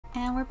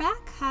And we're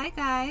back. Hi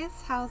guys,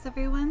 how's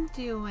everyone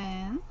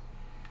doing?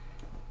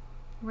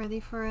 Ready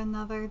for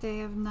another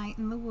day of night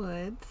in the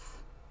woods.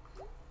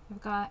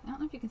 I've got, I don't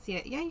know if you can see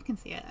it. Yeah, you can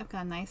see it. I've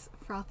got a nice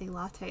frothy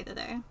latte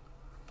today.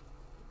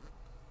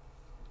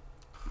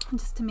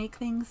 Just to make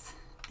things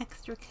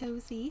extra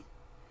cozy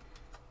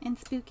and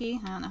spooky.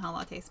 I don't know how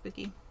latte is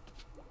spooky.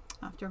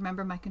 I'll have to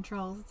remember my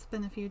controls. It's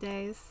been a few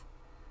days.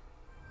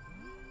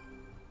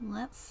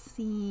 Let's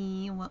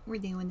see what we're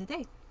doing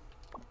today.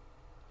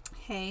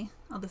 Hey,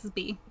 oh, this is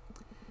B.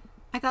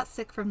 I got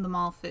sick from the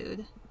mall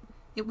food.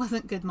 It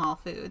wasn't good mall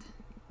food.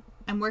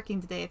 I'm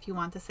working today if you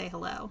want to say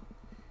hello.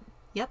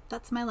 Yep,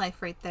 that's my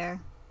life right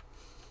there.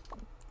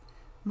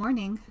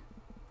 Morning.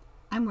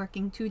 I'm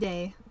working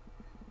today.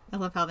 I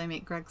love how they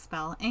make Greg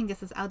spell.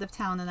 Angus is out of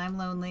town and I'm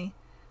lonely.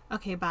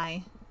 Okay,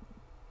 bye.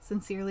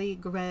 Sincerely,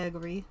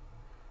 Gregory.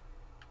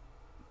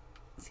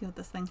 Let's see what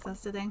this thing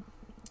says today.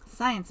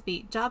 Science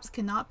beat. Jobs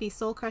cannot be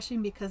soul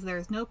crushing because there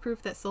is no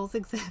proof that souls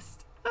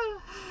exist.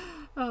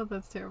 Oh,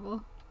 that's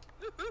terrible.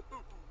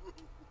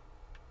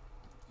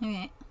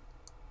 Alright.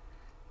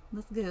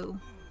 Let's go.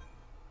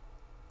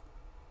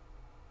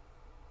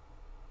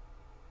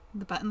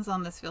 The buttons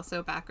on this feel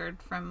so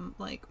backward from,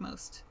 like,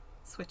 most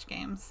Switch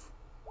games.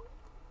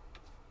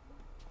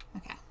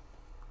 Okay.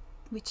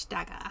 Witch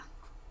dagger.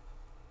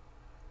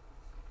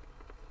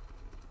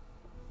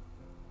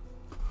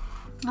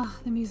 Oh,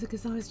 the music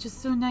is always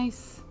just so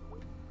nice.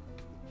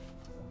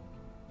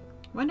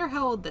 Wonder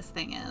how old this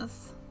thing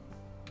is.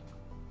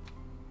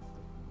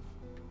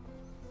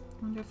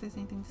 Wonder if there's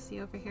anything to see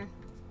over here.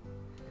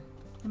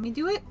 Let me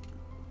do it.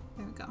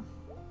 There we go.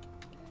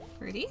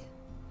 Ready?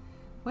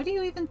 What are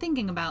you even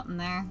thinking about in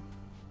there?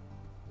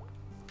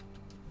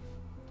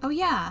 Oh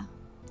yeah.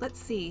 Let's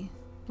see.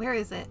 Where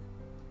is it?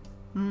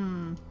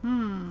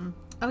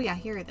 Oh yeah,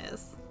 here it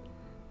is.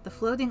 The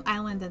Floating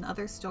Island and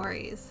Other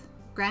Stories.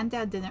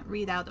 Granddad didn't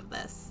read out of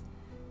this.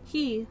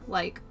 He,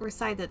 like,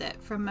 recited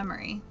it from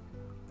memory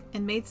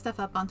and made stuff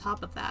up on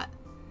top of that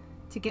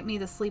to get me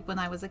to sleep when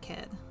I was a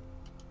kid.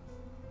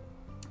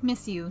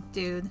 Miss you,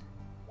 dude.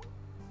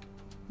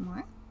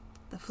 More?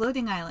 The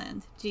Floating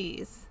Island.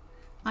 Jeez.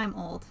 I'm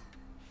old.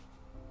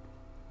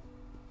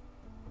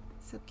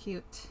 So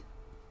cute.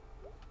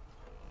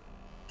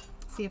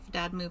 See if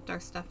Dad moved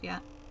our stuff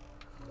yet.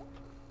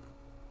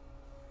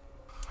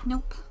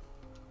 Nope.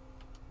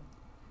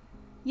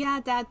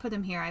 Yeah, Dad put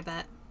him here, I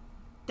bet.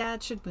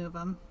 Dad should move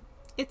him.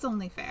 It's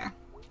only fair.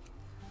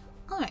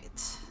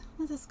 Alright,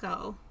 let us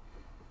go.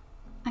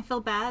 I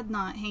feel bad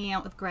not hanging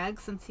out with Greg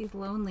since he's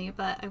lonely,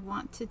 but I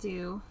want to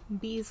do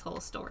B's whole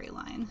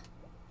storyline.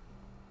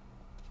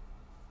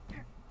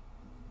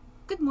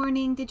 Good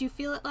morning. Did you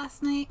feel it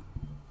last night?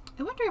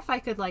 I wonder if I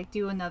could, like,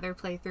 do another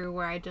playthrough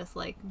where I just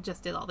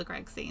did all the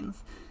Greg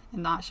scenes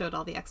and not showed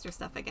all the extra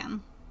stuff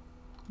again.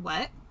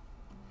 What?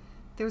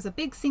 There was a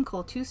big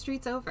sinkhole 2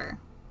 streets over.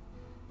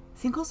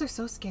 Sinkholes are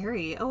so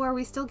scary. Oh, are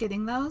we still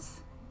getting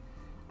those?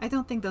 I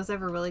don't think those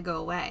ever really go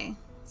away.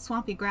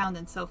 Swampy ground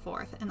and so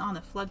forth, and on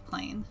a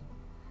floodplain.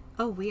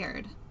 Oh,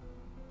 weird.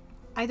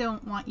 I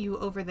don't want you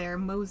over there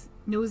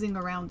nosing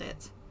around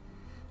it.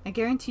 I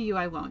guarantee you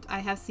I won't. I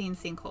have seen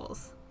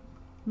sinkholes.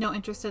 No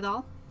interest at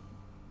all?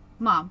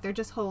 Mom, they're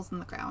just holes in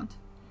the ground.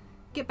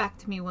 Get back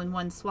to me when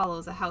one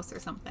swallows a house or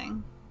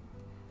something.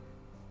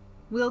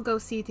 We'll go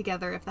see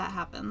together if that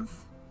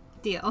happens.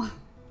 Deal.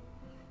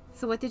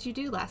 So what did you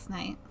do last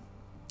night?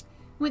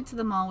 Went to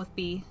the mall with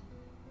B.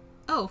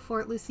 Oh,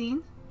 Fort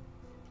Lucine?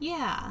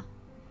 Yeah.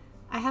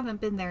 I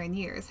haven't been there in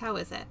years. How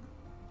is it?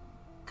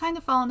 Kind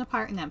of fallen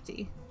apart and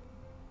empty.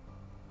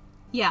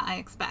 Yeah, I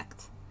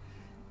expect.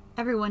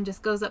 Everyone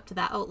just goes up to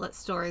that outlet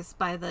stores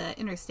by the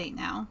interstate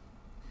now.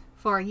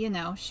 For, you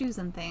know, shoes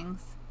and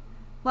things.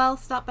 Well,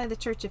 stop by the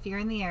church if you're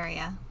in the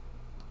area.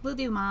 Will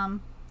do,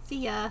 Mom.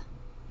 See ya.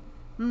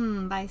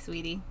 Bye,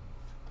 sweetie.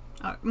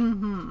 Oh, We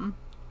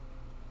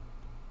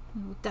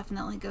will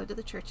definitely go to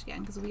the church again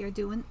because we are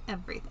doing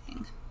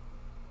everything.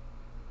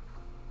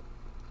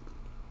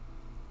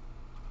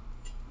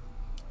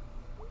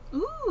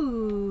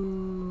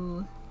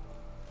 Ooh,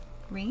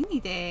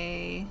 rainy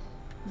day.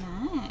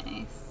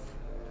 Nice.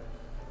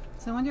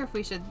 So I wonder if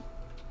we should,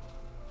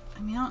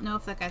 I mean, I don't know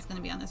if that guy's going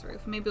to be on this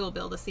roof. Maybe we'll be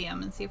able to see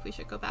him and see if we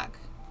should go back.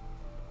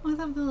 Oh, I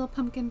love the little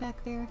pumpkin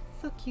back there.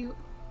 So cute.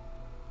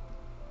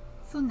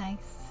 So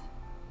nice.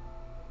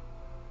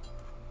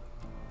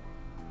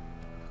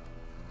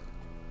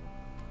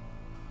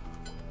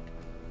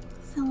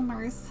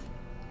 Selmers.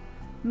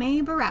 May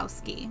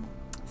Borowski.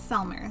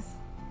 Selmers.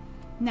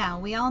 Now,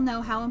 we all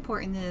know how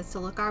important it is to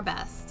look our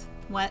best.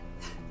 What?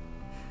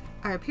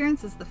 Our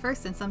appearance is the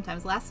first and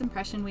sometimes last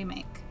impression we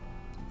make.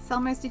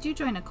 Selmers, did you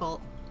join a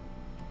cult?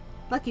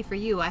 Lucky for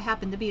you, I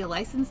happen to be a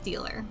licensed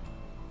dealer.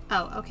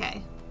 Oh,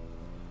 okay.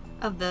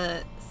 Of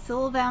the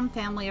Sylvam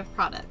family of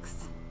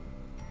products.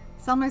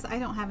 Selmers, I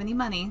don't have any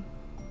money.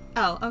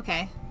 Oh,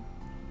 okay.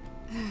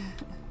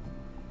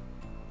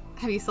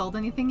 Have you sold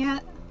anything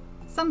yet?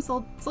 Some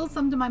sold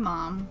some to my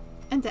mom.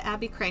 And to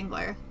Abby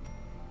Krangler.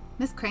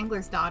 Miss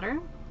Krangler's daughter?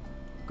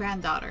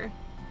 Granddaughter.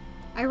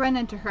 I run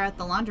into her at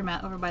the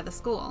laundromat over by the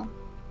school.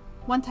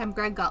 One time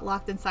Greg got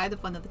locked inside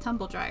of one of the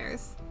tumble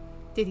dryers.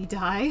 Did he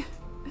die?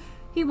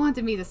 He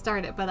wanted me to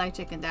start it, but I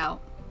chickened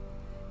out.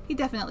 He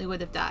definitely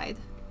would have died.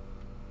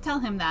 Tell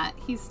him that.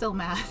 He's still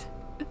mad.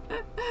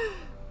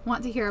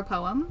 Want to hear a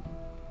poem?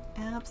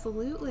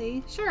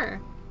 Absolutely.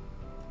 Sure.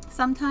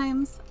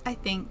 Sometimes I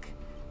think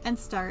and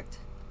start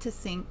to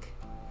sink.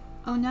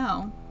 Oh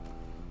no.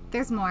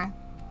 There's more.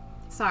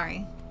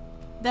 Sorry.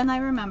 Then I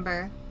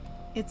remember.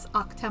 It's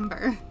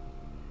October.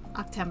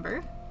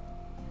 October?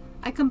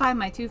 I combine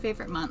my two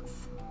favorite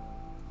months.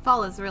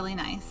 Fall is really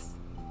nice.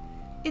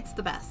 It's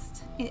the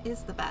best. It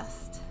is the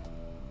best.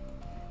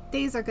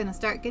 Days are gonna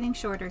start getting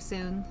shorter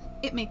soon.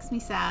 It makes me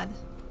sad.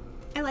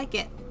 I like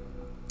it.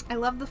 I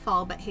love the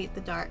fall but hate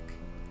the dark.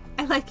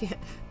 I like it.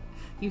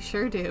 You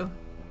sure do.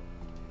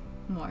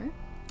 More?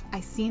 I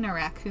seen a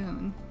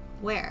raccoon.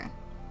 Where?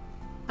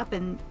 Up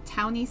in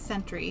Townie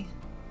Sentry.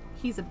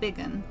 He's a big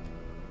un.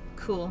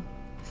 Cool.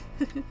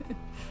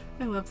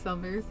 I love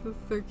summers. That's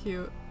so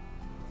cute.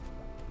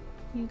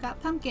 You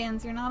got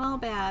pumpkins. You're not all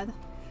bad.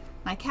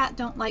 My cat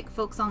don't like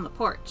folks on the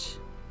porch.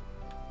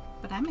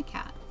 But I'm a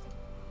cat.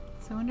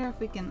 So I wonder if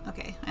we can...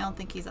 Okay, I don't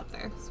think he's up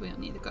there, so we don't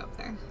need to go up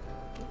there.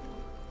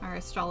 Our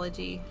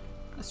astronomy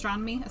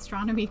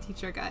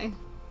teacher guy.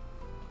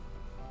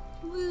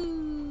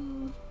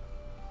 Woo!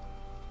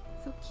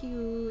 So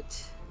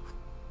cute.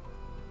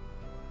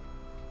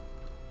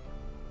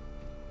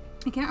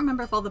 I can't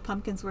remember if all the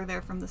pumpkins were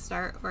there from the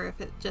start or if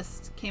it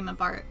just came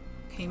about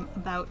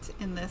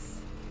in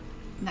this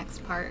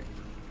next part.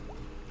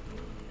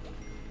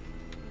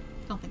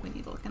 Don't think we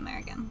need to look in there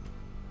again.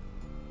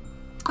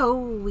 Oh,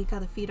 we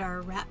gotta feed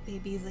our rat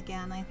babies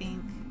again, I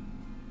think.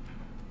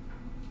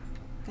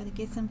 Gotta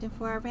get something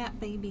for our rat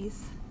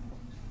babies.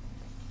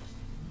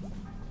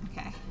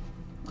 Okay,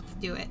 let's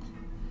do it.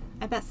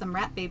 I bet some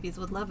rat babies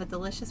would love a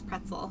delicious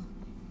pretzel.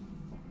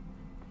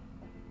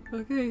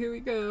 Okay, here we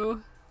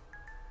go.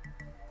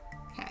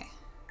 Okay.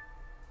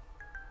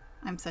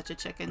 I'm such a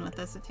chicken with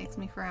this, it takes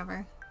me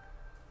forever.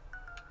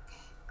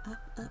 Okay,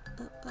 up, up,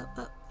 up, up,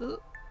 up,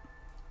 oop.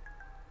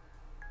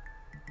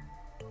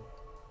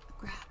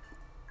 Grab.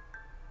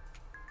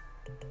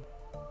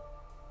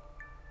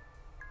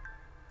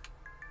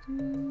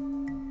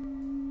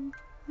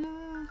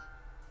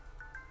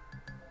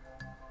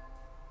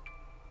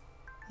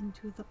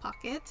 Into the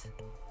pocket.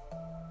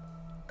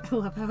 I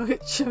love how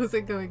it shows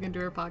it going into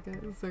her pocket.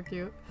 It's so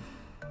cute.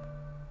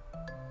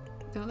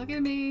 Don't look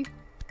at me.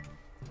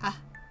 Ah.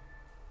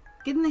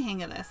 Getting the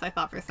hang of this. I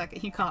thought for a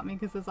second he caught me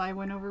because his eye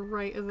went over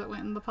right as it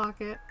went in the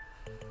pocket.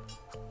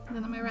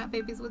 Then my rat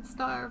babies would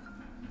starve.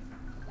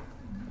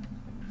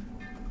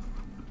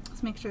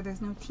 Let's make sure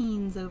there's no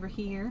teens over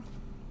here.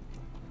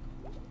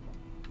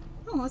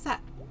 Oh, what's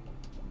that?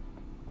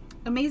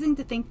 Amazing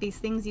to think these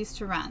things used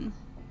to run.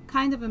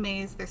 Kind of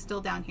amazed they're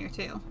still down here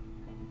too.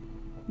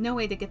 No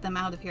way to get them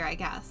out of here, I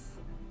guess.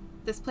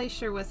 This place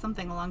sure was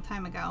something a long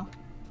time ago.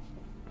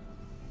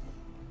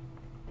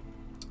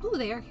 Ooh,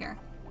 they are here.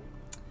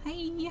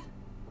 Hi.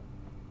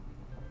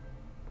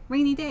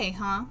 Rainy day,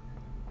 huh?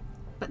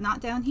 But not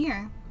down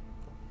here.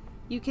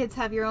 You kids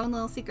have your own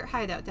little secret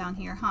hideout down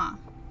here, huh?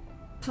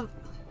 Pff,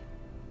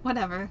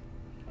 whatever.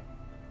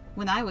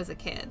 When I was a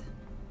kid,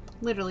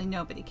 literally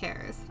nobody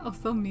cares. Oh,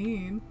 so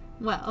mean.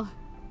 Well,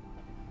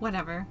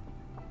 whatever. ...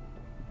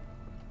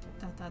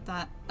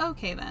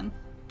 Okay then.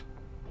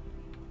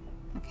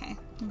 Okay,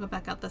 we'll go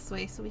back out this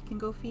way so we can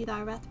go feed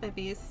our rat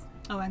babies.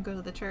 Oh, and go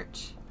to the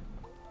church.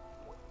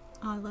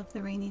 Oh, I love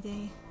the rainy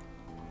day.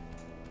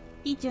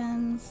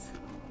 Pigeons!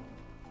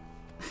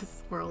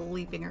 Squirrel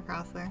leaping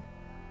across there.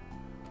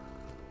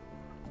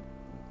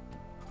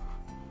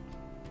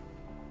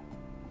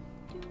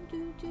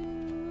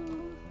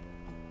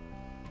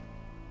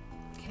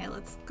 Okay,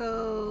 let's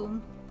go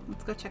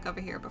check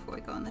over here before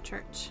we go in the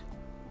church.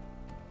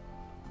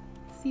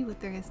 See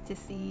what there is to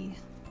see.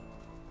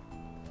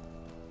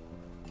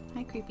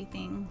 Hi, creepy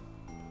thing.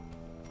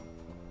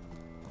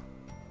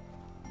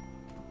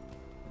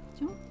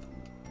 Jump.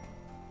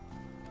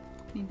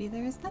 Maybe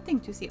there is nothing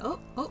to see.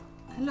 Oh, oh,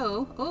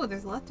 hello. Oh,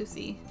 there's a lot to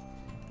see.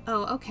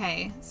 Oh,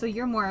 okay. So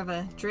you're more of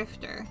a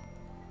drifter.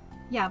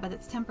 Yeah, but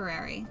it's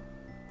temporary.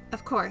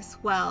 Of course.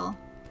 Well,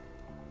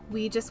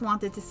 we just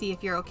wanted to see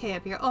if you're okay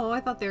up here. Oh,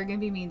 I thought they were gonna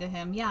be mean to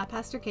him. Yeah,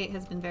 Pastor Kate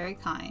has been very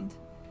kind.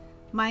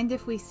 Mind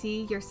if we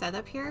see your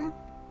setup here?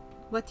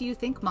 What do you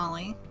think,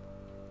 Molly?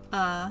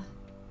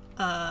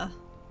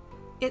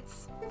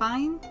 It's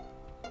fine.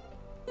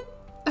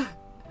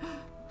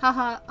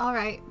 Haha,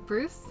 alright.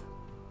 Bruce?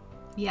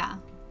 Yeah.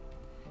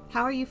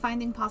 How are you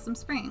finding Possum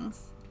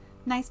Springs?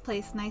 Nice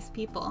place, nice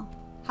people.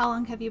 How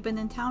long have you been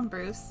in town,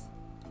 Bruce?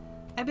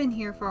 I've been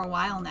here for a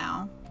while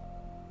now.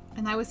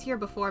 And I was here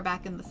before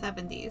back in the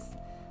 70s.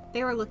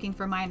 They were looking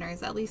for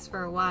miners, at least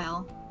for a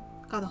while.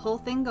 Got a whole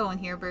thing going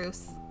here,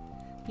 Bruce.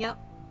 Yep.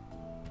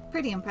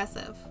 Pretty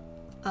impressive.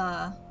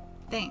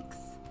 Thanks.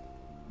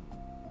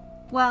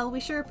 Well, we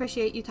sure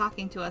appreciate you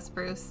talking to us,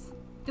 Bruce.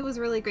 It was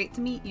really great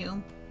to meet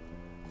you.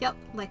 Yep,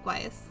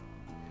 likewise.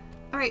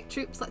 Alright,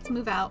 troops, let's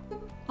move out.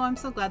 Oh, I'm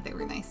so glad they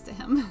were nice to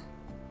him.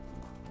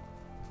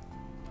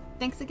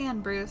 Thanks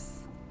again, Bruce.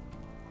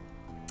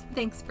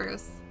 Thanks,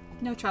 Bruce.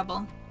 No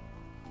trouble.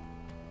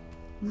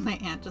 My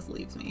aunt just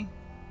leaves me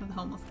with a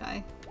homeless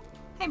guy.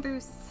 Hi,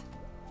 Bruce.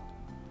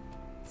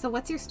 So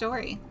what's your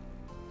story?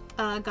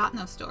 Got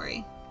no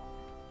story.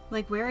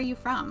 Like, where are you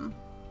from?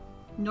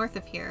 North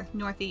of here,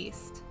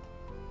 northeast.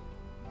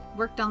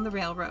 Worked on the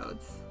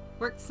railroads.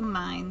 Worked some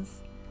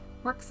mines.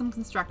 Worked some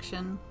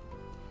construction.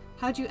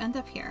 How'd you end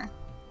up here?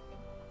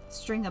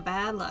 String of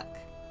bad luck.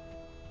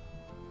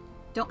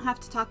 Don't have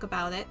to talk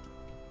about it.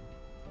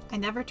 I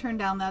never turned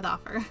down that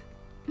offer.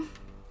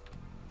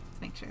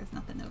 Let's make sure there's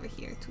nothing over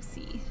here to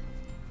see.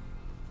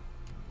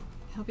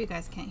 I hope you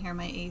guys can't hear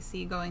my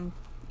AC going...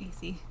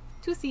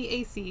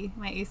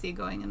 my AC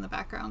going in the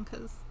background,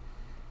 because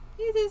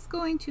it is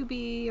going to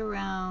be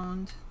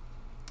around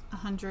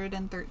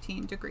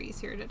 113 degrees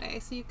here today,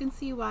 so you can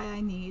see why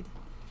I need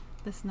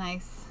this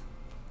nice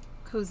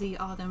cozy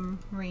autumn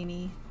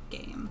rainy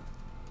game,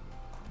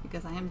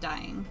 because I am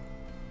dying.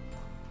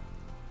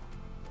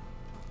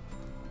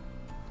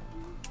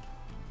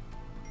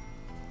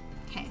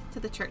 Okay, to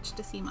the church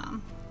to see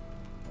Mom.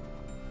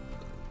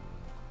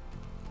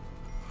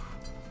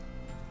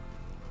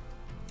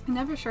 I'm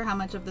never sure how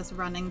much of this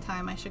running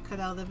time I should cut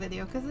out of the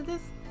video, because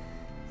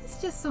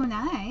it's just so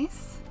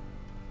nice.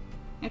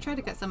 I tried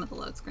to cut some of the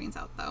load screens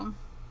out though,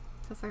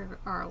 because there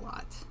are a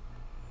lot.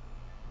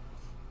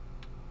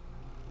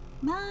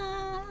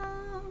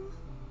 Mom!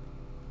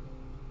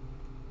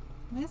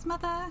 Where's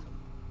Mother?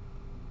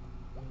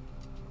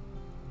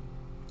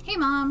 Hey,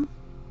 Mom!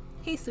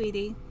 Hey,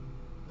 sweetie.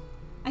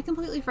 I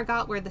completely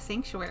forgot where the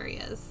sanctuary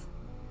is.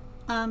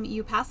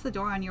 You passed the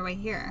door on your way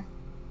here.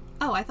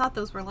 Oh, I thought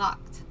those were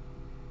locked.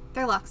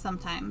 They're locked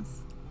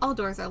sometimes. All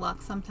doors are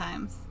locked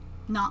sometimes.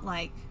 Not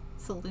like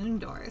saloon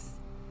doors.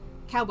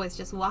 Cowboys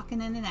just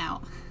walking in and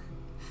out.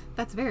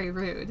 That's very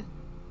rude.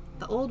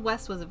 The Old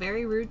West was a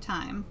very rude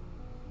time.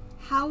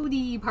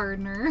 Howdy,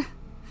 partner.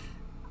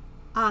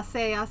 I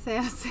say,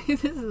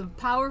 this is a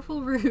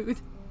powerful rude.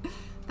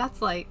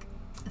 That's like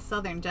a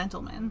southern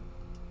gentleman.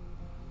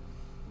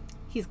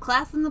 He's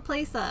classing the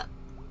place up.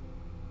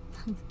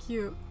 That's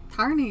cute.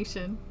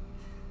 Tarnation.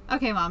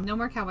 Okay, Mom, no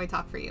more cowboy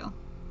talk for you.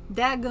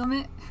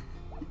 Dadgummit.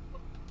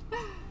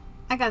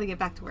 I gotta get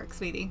back to work,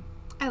 sweetie.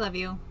 I love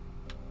you.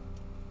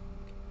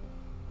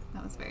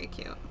 That was very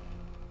cute.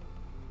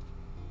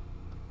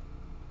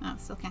 Oh,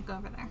 still can't go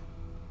over there.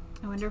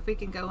 I wonder if we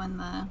can go in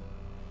the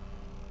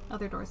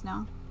other doors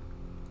now.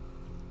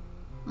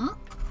 Hmm?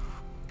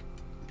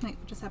 Wait,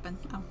 what just happened?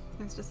 Oh,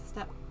 there's just a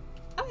step.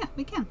 Oh yeah,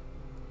 we can.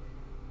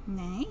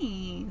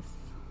 Nice.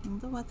 I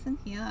wonder what's in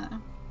here.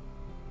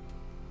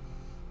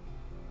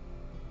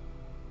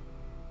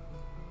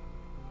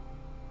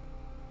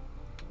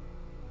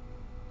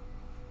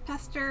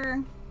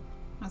 Pastor...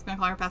 I was gonna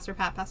call her Pastor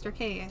Pat. Pastor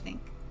K, I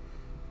think.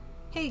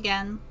 Hey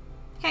again.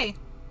 Hey.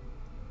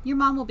 Your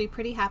mom will be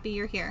pretty happy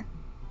you're here.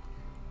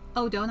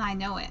 Oh, don't I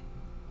know it.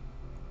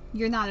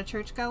 You're not a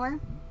churchgoer?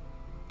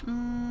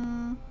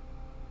 I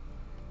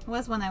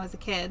was when I was a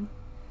kid.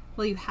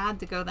 Well, you had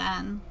to go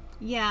then.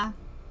 Yeah.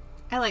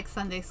 I like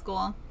Sunday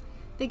school.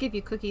 They give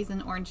you cookies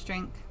and orange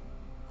drink.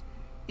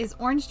 Is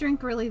orange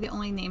drink really the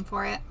only name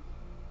for it?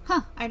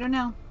 Huh, I don't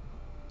know.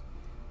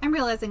 I'm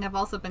realizing I've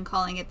also been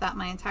calling it that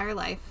my entire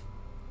life.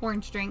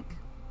 Orange drink.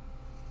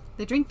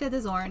 The drink that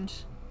is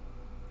orange.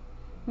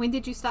 When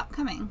did you stop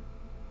coming?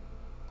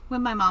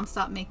 When my mom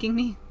stopped making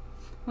me.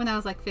 When I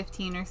was like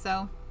 15 or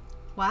so.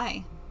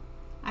 Why?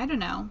 I don't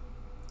know.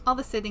 All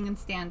the sitting and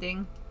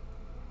standing.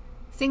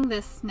 Sing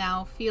this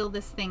now, feel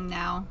this thing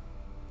now.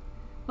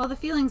 Well, the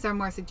feelings are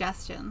more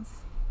suggestions.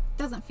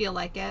 Doesn't feel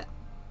like it.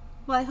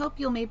 Well, I hope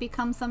you'll maybe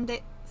come some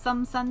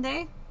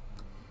Sunday.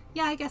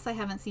 Yeah, I guess I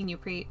haven't seen you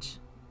preach.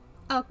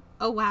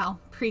 Oh wow,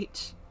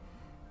 preach.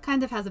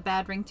 Kind of has a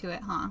bad ring to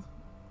it, huh?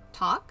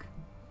 Talk?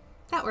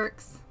 That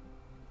works.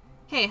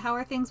 Hey, how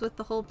are things with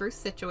the whole Bruce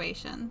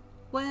situation?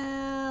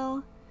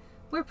 Well,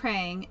 we're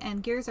praying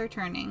and gears are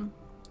turning,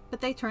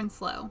 but they turn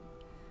slow.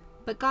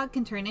 But God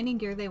can turn any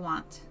gear they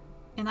want,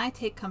 and I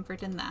take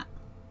comfort in that.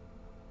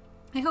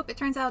 I hope it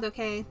turns out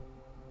okay.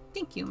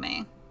 Thank you,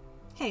 May.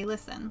 Hey,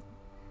 listen.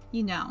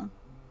 You know,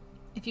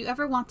 if you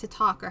ever want to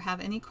talk or have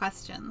any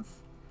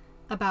questions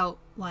about,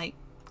 like,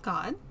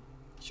 God,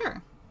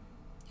 sure.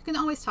 You can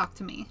always talk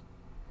to me.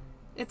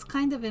 It's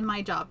kind of in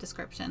my job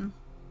description.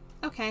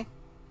 Okay.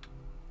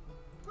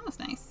 That was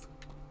nice.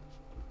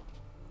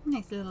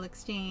 Nice little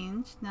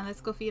exchange. Now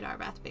let's go feed our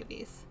rat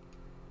babies.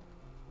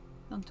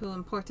 On to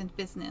important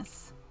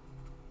business.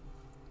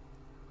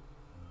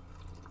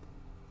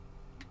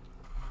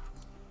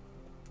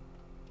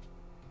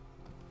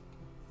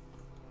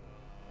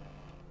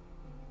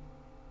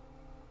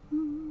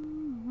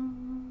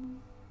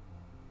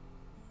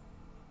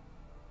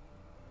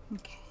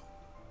 Okay,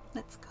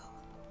 let's go.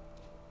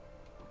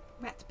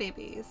 Rat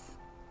babies.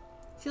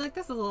 See, like,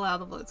 this is a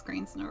lot of load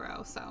screens in a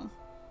row, so...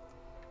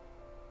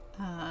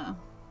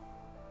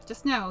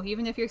 just know,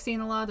 even if you're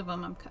seeing a lot of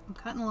them, I'm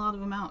cutting a lot of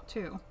them out,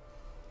 too.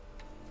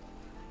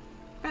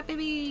 Rat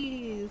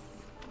babies!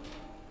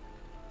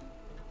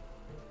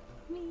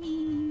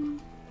 Whee!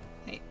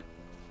 Wait,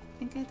 I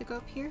think I had to go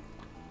up here?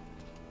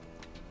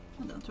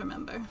 I don't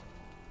remember.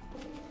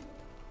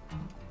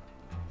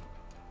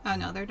 Oh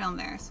no, they're down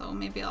there, so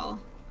maybe I'll...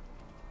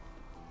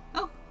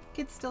 Oh,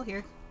 kid's still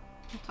here.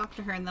 I'll talk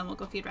to her and then we'll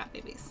go feed rat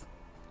babies.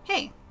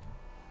 Hey!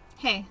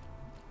 Hey.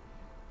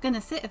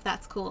 Gonna sit if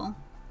that's cool.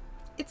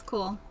 It's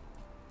cool.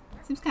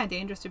 Seems kind of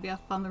dangerous to be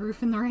up on the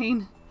roof in the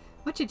rain.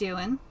 What you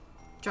doing?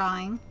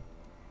 Drawing.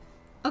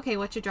 Okay,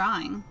 what you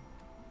drawing?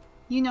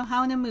 You know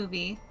how in a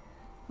movie,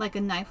 like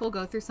a knife will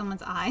go through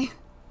someone's eye?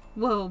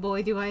 Whoa,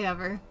 boy, do I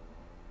ever.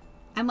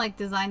 I'm like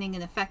designing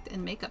an effect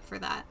and makeup for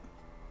that.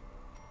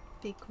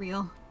 Fake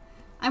real.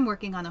 I'm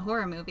working on a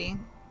horror movie.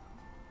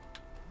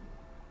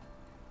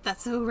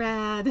 That's so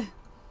rad.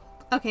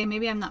 Okay,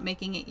 maybe I'm not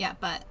making it yet,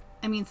 but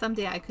I mean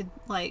someday I could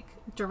like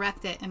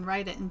direct it and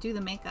write it and do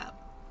the makeup.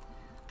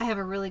 I have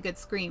a really good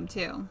scream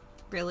too.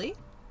 Really?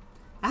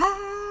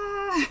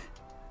 Ah!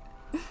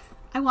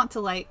 I want to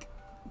like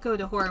go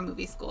to horror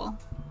movie school.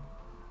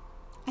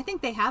 I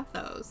think they have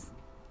those.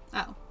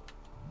 Oh.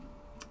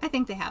 I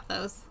think they have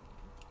those.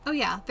 Oh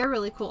yeah, they're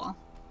really cool.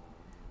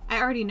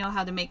 I already know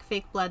how to make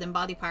fake blood and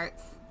body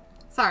parts.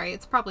 Sorry,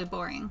 it's probably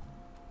boring.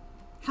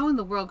 How in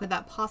the world could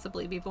that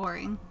possibly be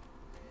boring?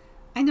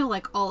 I know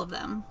like all of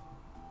them.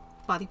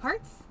 Body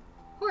parts?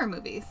 Horror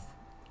movies.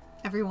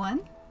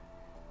 Everyone?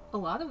 A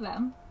lot of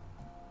them.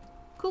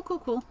 Cool, cool,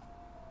 cool.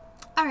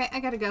 Alright, I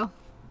gotta go.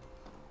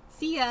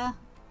 See ya!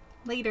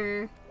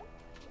 Later.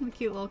 What a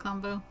cute little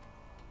combo.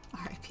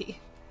 R.I.P.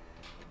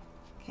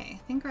 Okay, I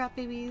think rat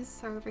babies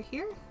are over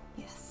here?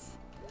 Yes.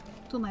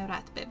 To my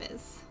rat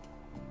babies.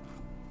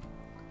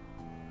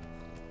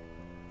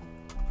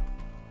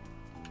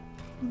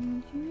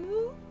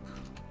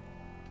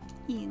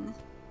 In.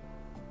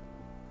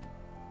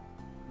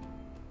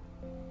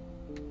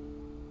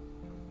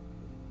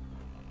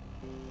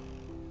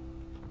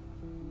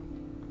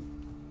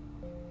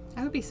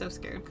 I would be so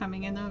scared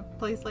coming in a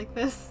place like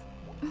this.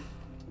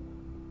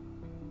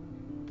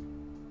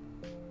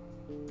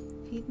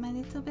 Feed my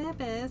little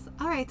babies.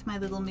 Alright, my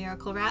little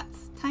miracle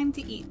rats. Time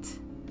to eat.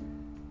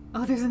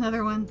 Oh, there's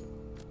another one.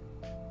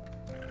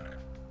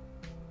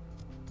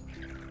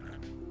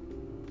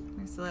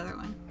 Where's the other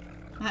one?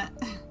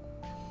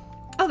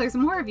 Oh, there's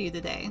more of you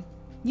today.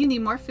 You need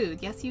more food.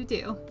 Yes, you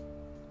do.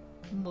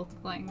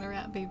 Multiplying the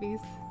rat babies.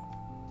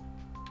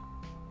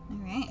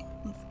 Alright,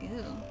 let's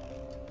go.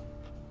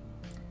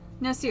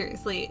 No,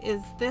 seriously,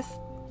 is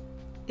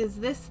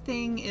this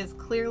thing is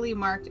clearly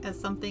marked as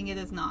something it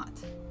is not?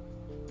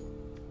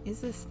 Is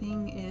this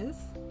thing is?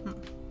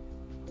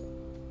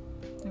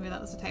 Maybe that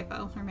was a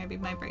typo, or maybe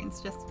my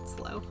brain's just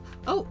slow.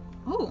 Oh!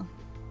 Oh!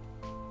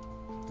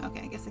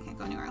 Okay, I guess I can't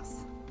go anywhere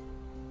else.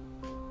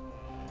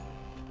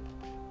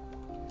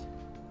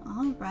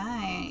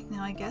 Alright,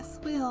 now I guess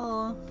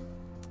we'll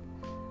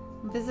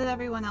visit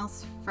everyone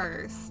else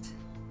first,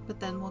 but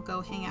then we'll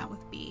go hang out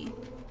with B.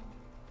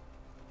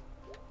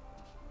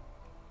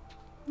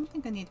 I don't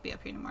think I need to be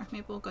up here anymore.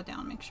 Maybe we'll go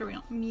down, make sure we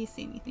don't miss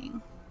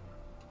anything.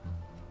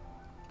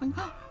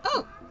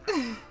 Oh!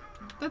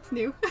 That's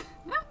new.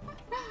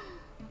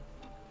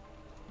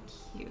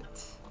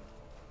 Cute.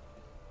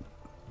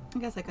 I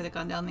guess I could have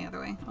gone down the other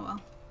way. Oh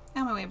well.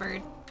 Out my way,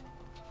 bird.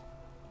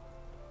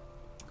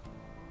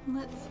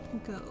 Let's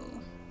go.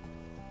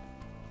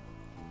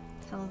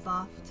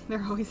 Telesoft.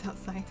 They're always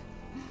outside.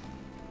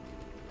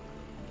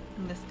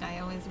 And this guy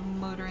always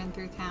motoring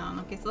through town.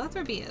 Okay, so that's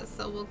where B is,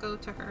 so we'll go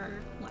to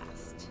her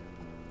last.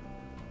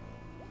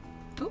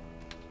 Oh,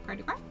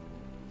 party bar.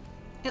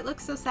 It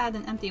looks so sad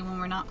and empty when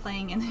we're not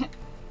playing in it.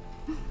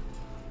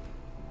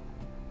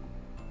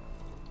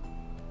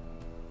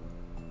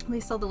 At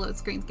least all the load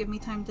screens give me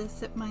time to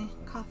sip my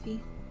coffee.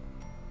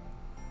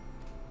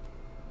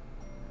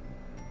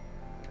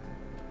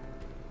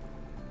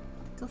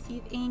 Go see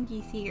if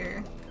Angie's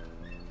here.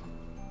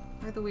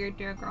 Or the weird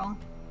deer girl.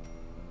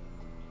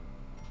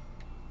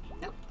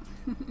 Nope.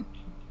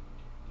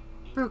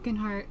 Broken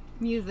heart.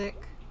 Music.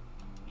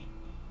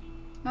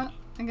 Oh,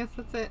 I guess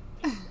that's it.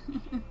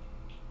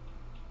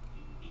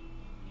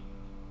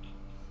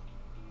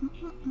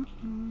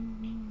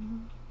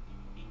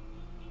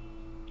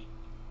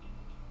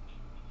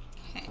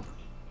 Okay.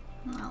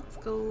 Now let's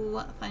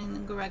go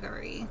find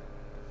Gregory.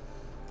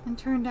 And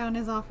turn down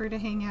his offer to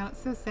hang out.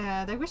 So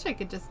sad. I wish I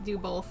could just do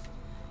both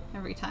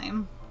every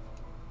time.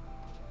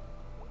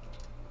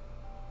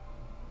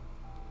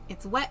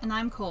 It's wet and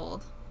I'm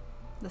cold.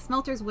 The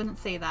smelters wouldn't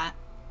say that.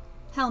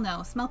 Hell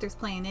no, smelters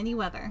play in any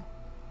weather.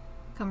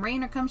 Come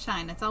rain or come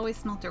shine, it's always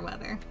smelter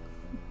weather.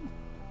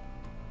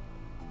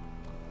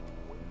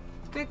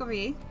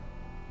 Gregory.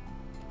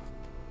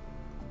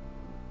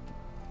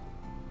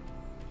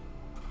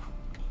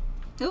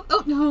 Oh,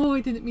 oh no,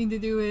 I didn't mean to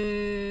do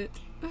it.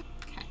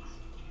 Okay.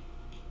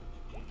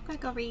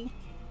 Gregory.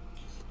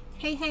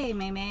 Hey, hey,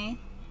 May May.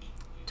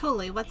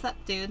 Totally, what's up,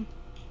 dude?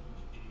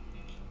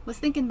 Was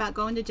thinking about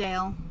going to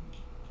jail.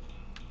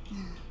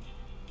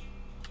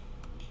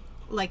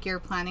 Like you're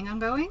planning on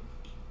going?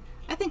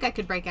 I think I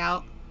could break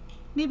out.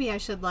 Maybe I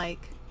should,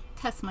 like,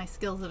 test my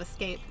skills of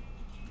escape.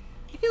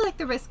 I feel like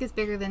the risk is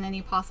bigger than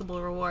any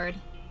possible reward.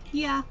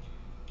 Yeah.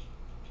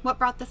 What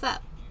brought this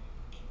up?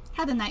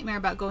 Had a nightmare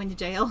about going to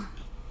jail.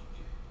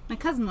 My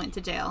cousin went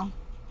to jail.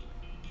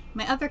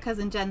 My other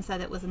cousin Jen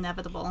said it was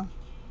inevitable.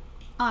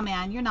 Aw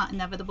man, you're not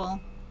inevitable.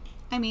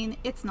 I mean,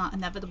 it's not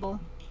inevitable.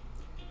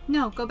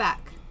 No, go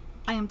back.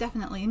 I am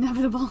definitely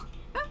inevitable.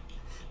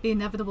 The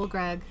inevitable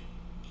Greg.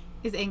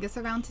 Is Angus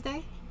around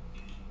today?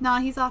 Nah,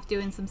 he's off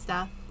doing some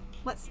stuff.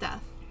 What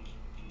stuff?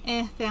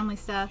 Family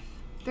stuff.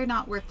 They're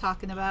not worth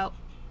talking about.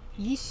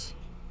 Yeesh.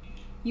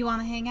 You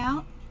wanna hang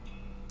out?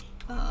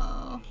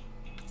 Oh.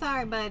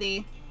 Sorry,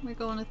 buddy. We're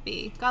going with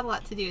B. Got a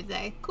lot to do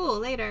today. Cool,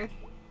 later.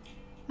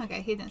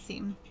 Okay, he didn't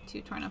seem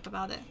too torn up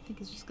about it. I think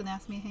he's just gonna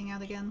ask me to hang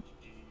out again.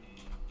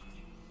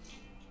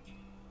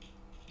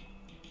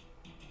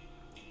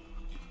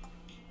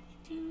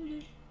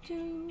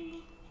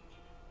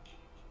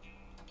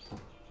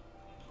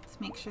 Let's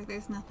make sure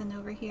there's nothing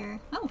over here.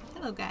 Oh,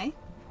 hello, guy.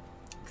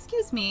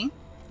 Excuse me.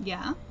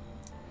 Yeah?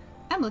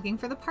 I'm looking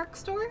for the park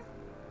store?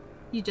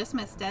 You just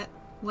missed it.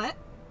 What?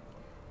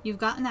 You've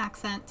got an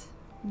accent.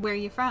 Where are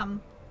you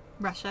from?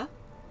 Russia?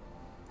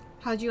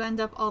 How'd you end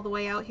up all the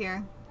way out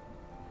here?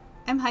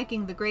 I'm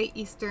hiking the Great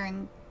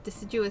Eastern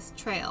Deciduous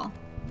Trail.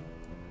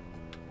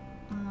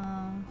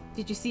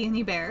 Did you see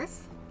any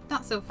bears?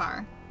 Not so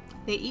far.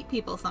 They eat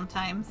people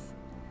sometimes.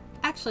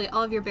 Actually,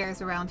 all of your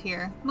bears around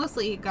here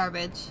mostly eat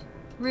garbage.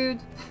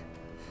 Rude.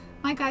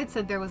 My guide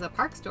said there was a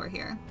park store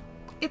here.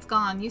 It's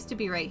gone. Used to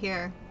be right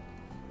here.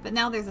 But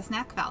now there's a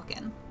snack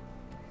falcon.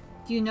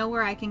 Do you know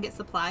where I can get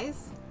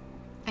supplies?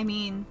 I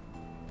mean,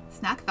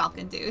 snack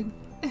falcon, dude.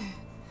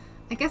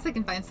 I guess I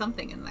can find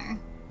something in there.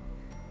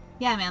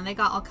 Yeah, man, they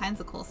got all kinds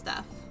of cool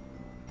stuff.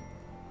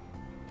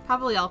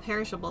 Probably all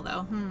perishable,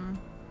 though.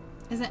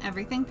 Isn't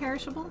everything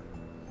perishable?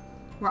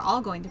 We're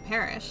all going to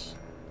perish.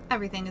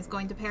 Everything is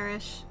going to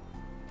perish.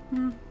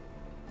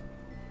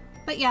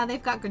 But yeah,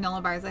 they've got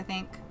granola bars, I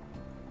think.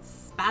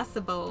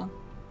 Spasibo.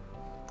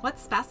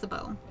 What's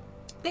Spasibo?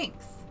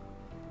 Thanks.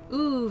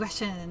 Ooh,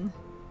 Russian.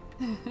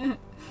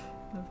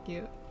 That's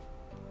cute.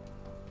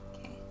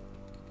 Okay.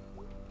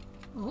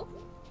 Oh.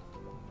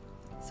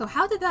 So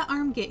how did that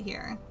arm get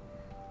here?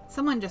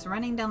 Someone just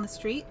running down the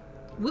street?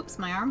 Whoops,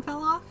 my arm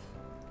fell off?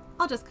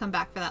 I'll just come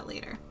back for that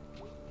later.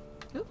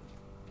 Oop.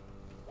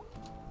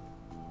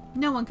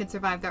 No one could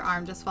survive their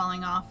arm just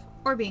falling off,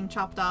 or being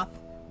chopped off.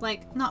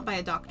 Like, not by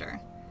a doctor.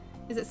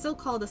 Is it still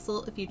called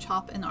assault if you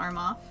chop an arm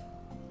off?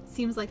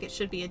 Seems like it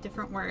should be a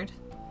different word.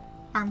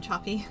 Arm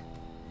choppy.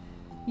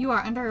 You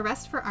are under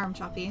arrest for arm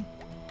choppy.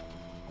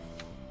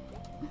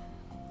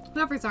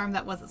 Whoever's arm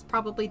that was is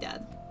probably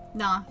dead.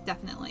 Nah,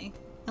 definitely.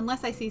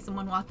 Unless I see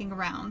someone walking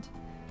around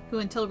who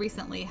until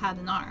recently had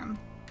an arm.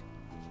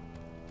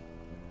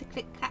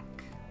 Click clack.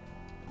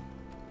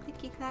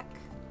 Clicky clack.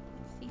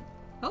 Let's see.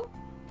 Oh!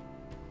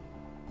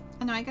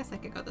 Oh no, I guess I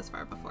could go this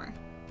far before.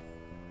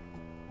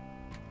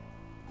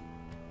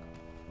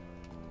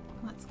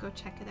 Let's go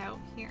check it out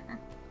here.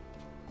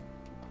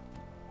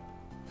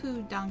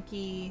 Food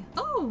donkey.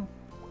 Oh!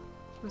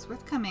 It was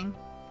worth coming.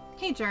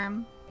 Hey,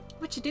 Germ.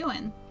 What you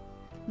doing?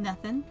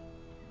 Nothing.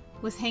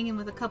 Was hanging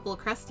with a couple of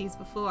crusties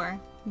before.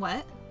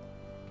 What?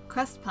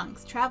 Crust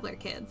punks, traveler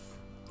kids.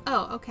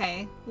 Oh,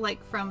 okay.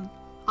 Like from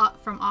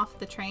off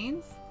the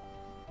trains?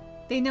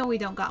 They know we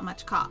don't got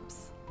much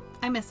cops.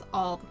 I miss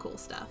all the cool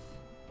stuff.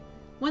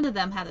 One of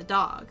them had a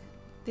dog.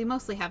 They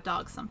mostly have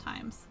dogs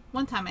sometimes.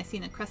 One time I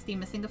seen a crusty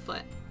missing a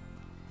foot.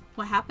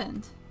 What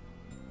happened?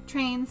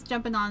 Trains,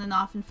 jumping on and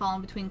off and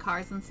falling between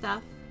cars and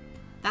stuff.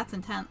 That's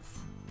intense.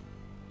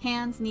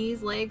 Hands,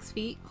 knees, legs,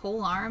 feet,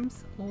 whole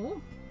arms.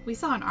 Oh, we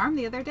saw an arm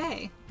the other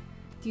day.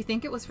 Do you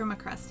think it was from a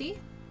crusty?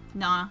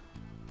 Nah.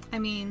 I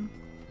mean,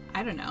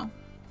 I don't know.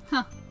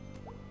 Huh.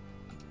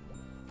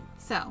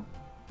 So,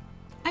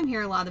 I'm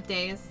here a lot of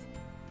days.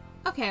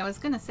 Okay, I was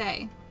gonna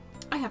say,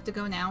 I have to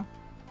go now.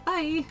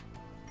 Bye!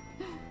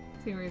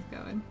 See where he's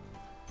going.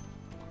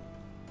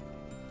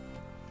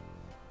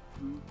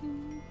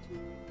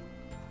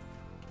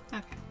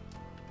 Okay.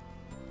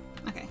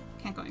 Okay,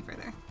 can't go any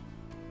further.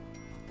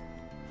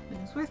 But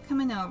it's worth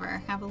coming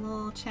over. Have a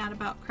little chat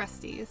about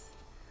crusties.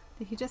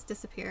 Did he just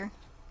disappear?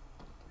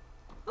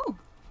 Oh!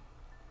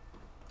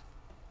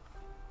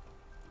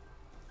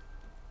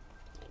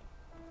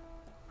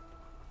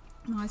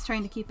 I'm always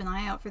trying to keep an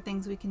eye out for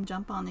things we can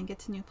jump on and get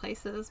to new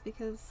places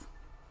because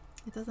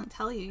it doesn't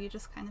tell you. You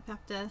just kind of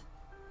have to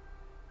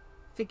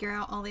figure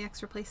out all the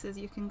extra places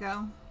you can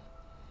go.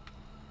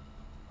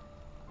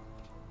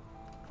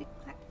 Click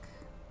clack.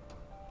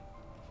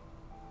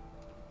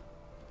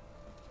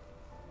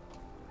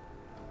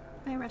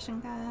 Bye, Russian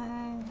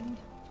guy.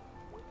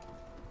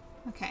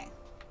 Okay.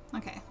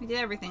 Okay, we did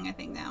everything I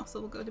think now, so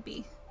we'll go to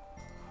B.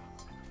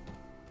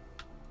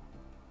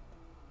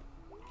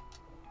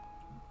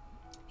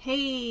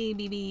 Hey,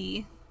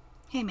 BB.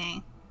 Hey,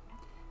 May.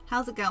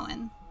 How's it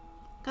going?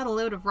 Got a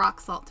load of rock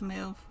salt to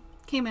move.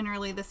 Came in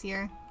early this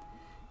year.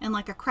 And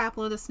like a crap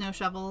load of snow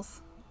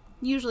shovels.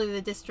 Usually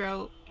the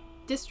distro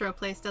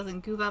place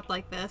doesn't goof up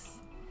like this.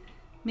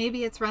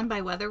 Maybe it's run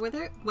by weather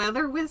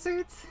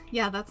wizards?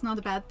 Yeah, that's not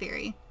a bad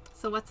theory.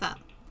 So what's up?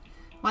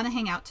 Want to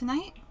hang out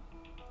tonight?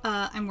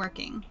 I'm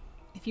working.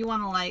 If you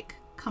want to, like,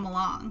 come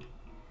along.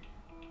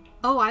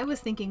 Oh, I was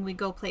thinking we'd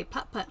go play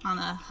putt-putt on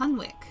a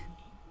Hunwick.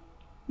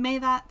 May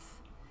that's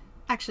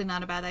actually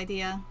not a bad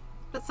idea.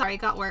 But sorry,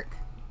 got work.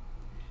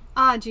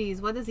 Ah,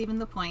 geez, what is even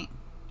the point?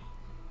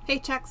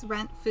 Paychecks,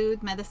 rent,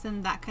 food,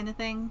 medicine, that kind of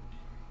thing.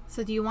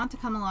 So do you want to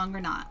come along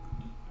or not?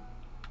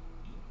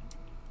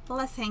 Well,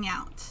 let's hang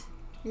out.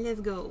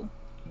 Let's go.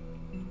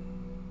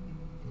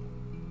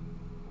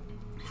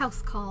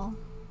 House call.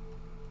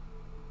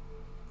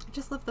 I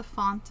just love the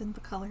font and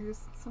the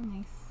colors. So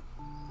nice.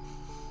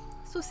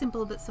 So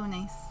simple, but so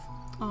nice.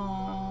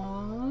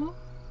 Aww.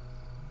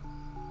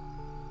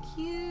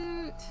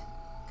 Cute.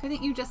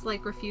 Couldn't you just,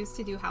 like, refuse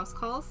to do house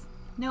calls?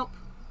 Nope.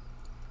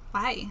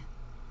 Why?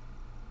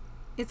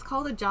 It's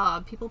called a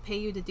job. People pay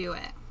you to do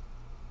it.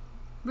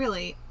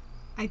 Really.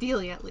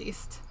 Ideally, at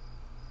least.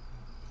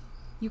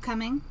 You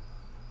coming?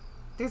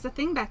 There's a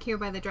thing back here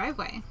by the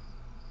driveway.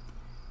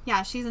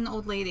 Yeah, she's an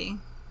old lady.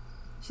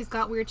 She's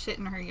got weird shit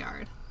in her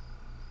yard.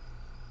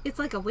 It's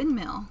like a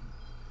windmill.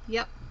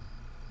 Yep.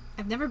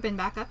 I've never been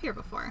back up here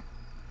before.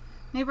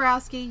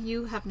 Maborowski,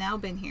 you have now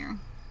been here.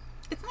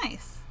 It's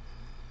nice.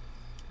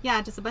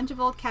 Yeah, just a bunch of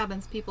old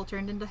cabins people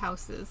turned into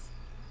houses.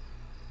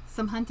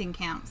 Some hunting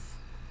camps.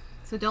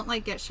 So don't,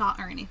 like, get shot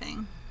or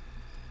anything.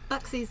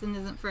 Buck season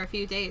isn't for a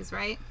few days,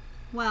 right?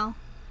 Well,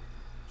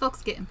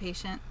 folks get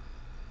impatient.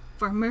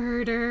 For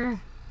murder.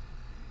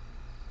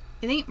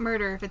 It ain't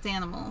murder if it's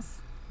animals.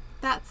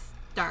 That's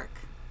dark.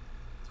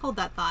 Hold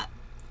that thought.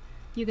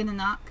 You gonna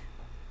knock?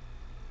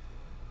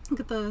 Look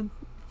at the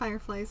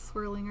fireflies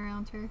swirling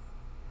around her.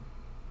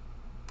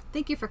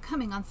 Thank you for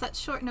coming on such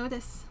short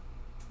notice.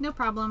 No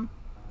problem.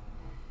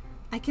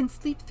 I can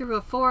sleep through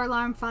a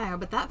 4-alarm fire,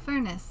 but that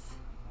furnace...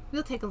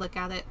 We'll take a look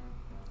at it.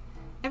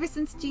 Ever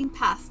since Jean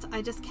passed,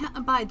 I just can't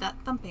abide that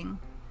thumping.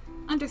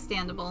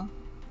 Understandable.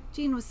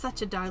 Jean was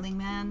such a darling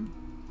man.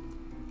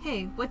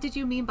 Hey, what did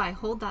you mean by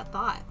hold that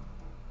thought?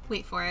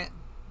 Wait for it.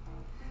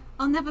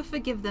 I'll never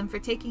forgive them for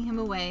taking him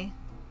away.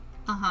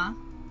 Uh-huh.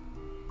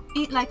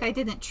 Ain't like I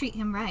didn't treat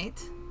him right.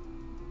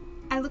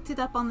 I looked it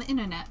up on the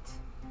internet.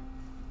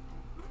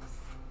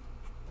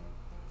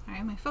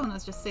 Alright, my phone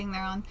was just sitting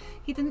there on.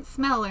 He didn't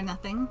smell or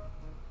nothing.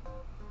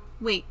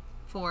 Wait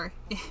for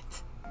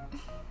it.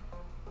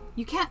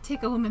 You can't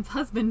take a woman's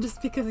husband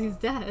just because he's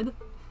dead.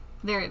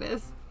 There it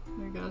is. Oh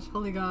my gosh,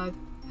 holy god.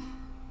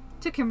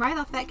 Took him right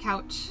off that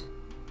couch.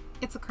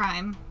 It's a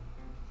crime.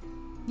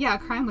 Yeah, a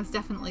crime was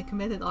definitely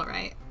committed,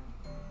 alright.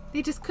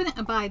 They just couldn't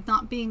abide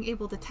not being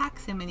able to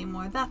tax him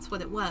anymore, that's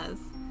what it was.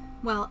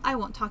 Well, I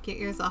won't talk your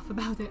ears off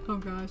about it, oh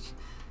gosh.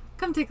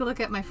 Come take a look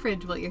at my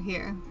fridge while you're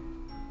here.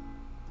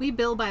 We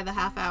bill by the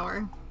half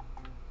hour.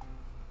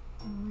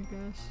 Oh my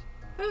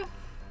gosh.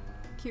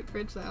 Cute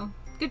fridge though.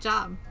 Good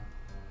job.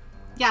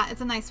 Yeah,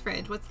 it's a nice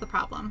fridge. What's the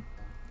problem?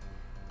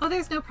 Oh,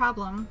 there's no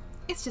problem.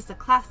 It's just a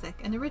classic,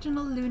 an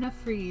original Luna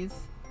Freeze.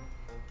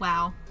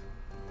 Wow.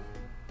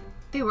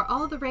 They were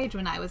all the rage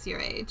when I was your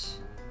age.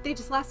 They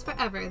just last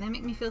forever. They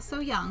make me feel so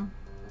young.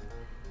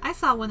 I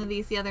saw one of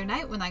these the other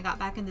night when I got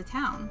back into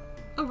town.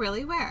 Oh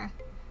really? Where?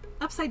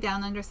 Upside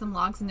down under some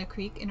logs in a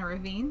creek in a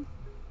ravine.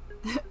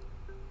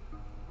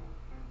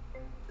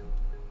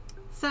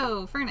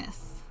 So,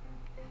 furnace.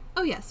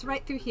 Oh yes,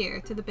 right through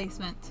here to the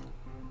basement.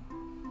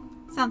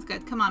 Sounds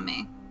good. Come on,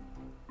 May.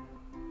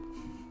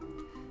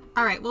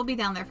 Alright, we'll be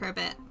down there for a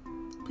bit.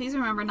 Please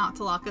remember not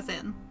to lock us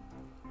in.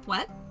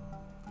 What?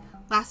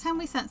 Last time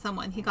we sent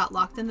someone, he got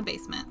locked in the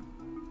basement.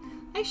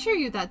 I assure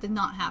you that did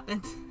not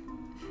happen.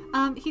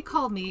 He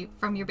called me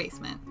from your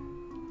basement.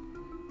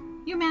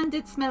 Your man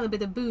did smell a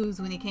bit of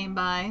booze when he came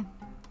by.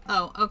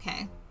 Oh,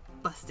 okay.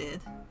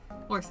 Busted.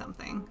 Or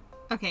something.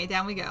 Okay,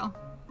 down we go.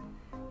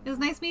 It was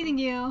nice meeting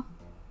you.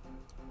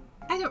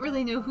 I don't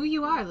really know who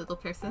you are, little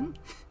person.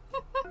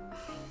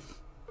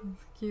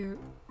 That's cute.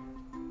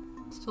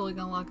 It's totally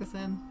gonna lock us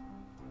in.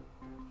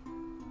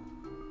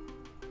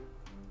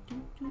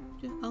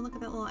 Oh, look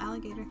at that little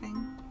alligator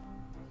thing.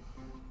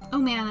 Oh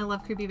man, I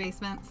love creepy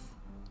basements.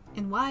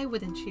 And why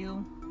wouldn't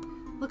you?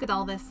 Look at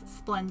all this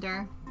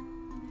splendor.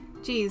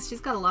 Geez,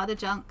 she's got a lot of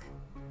junk.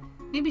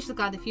 Maybe she's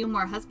got a few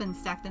more husbands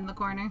stacked in the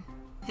corner.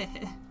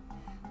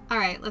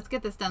 Alright, let's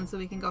get this done so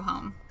we can go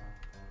home.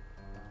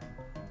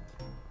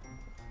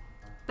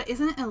 But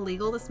isn't it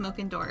illegal to smoke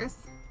indoors?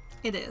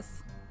 It is.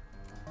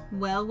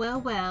 Well, well,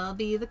 well,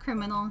 be the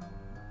criminal.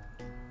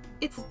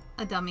 It's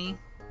a dummy.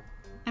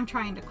 I'm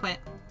trying to quit.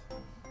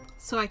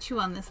 So I chew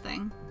on this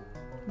thing.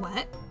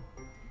 What?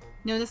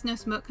 Notice no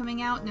smoke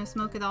coming out? No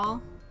smoke at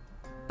all?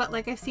 But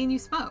like I've seen you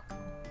smoke.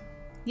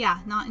 Yeah,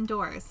 not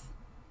indoors.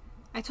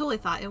 I totally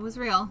thought it was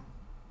real.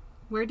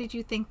 Where did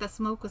you think the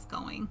smoke was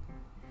going?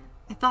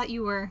 I thought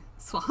you were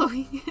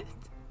swallowing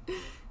it.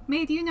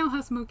 May, do you know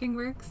how smoking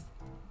works?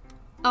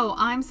 Oh,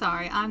 I'm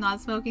sorry. I'm not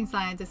a smoking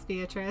scientist,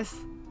 Beatrice.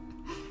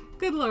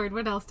 Good lord,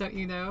 what else don't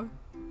you know?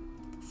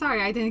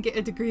 Sorry, I didn't get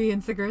a degree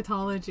in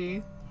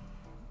cigarettology.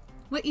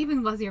 What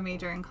even was your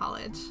major in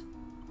college?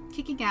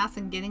 Kicking ass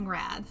and getting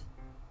rad.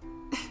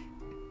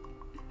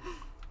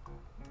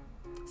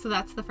 So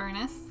that's the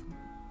furnace?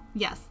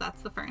 Yes,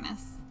 that's the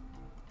furnace.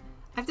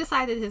 I've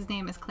decided his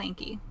name is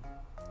Clanky.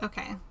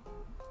 Okay.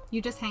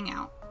 You just hang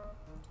out.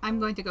 I'm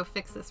going to go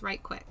fix this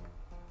right quick.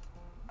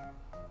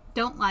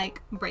 Don't,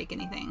 like, break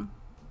anything.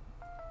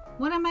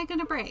 What am I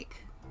gonna break?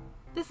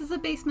 This is a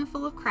basement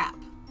full of crap.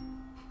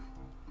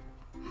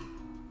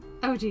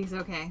 Oh geez,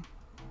 okay.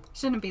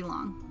 Shouldn't be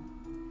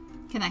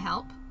long. Can I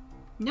help?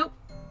 Nope.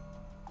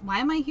 Why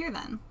am I here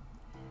then?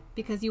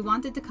 Because you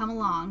wanted to come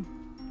along.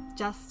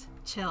 Just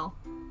chill.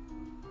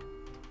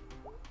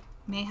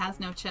 May has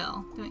no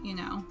chill, don't you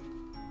know?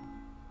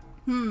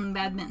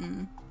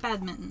 Badminton.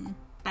 Badminton.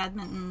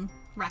 Badminton.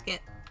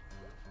 Racket.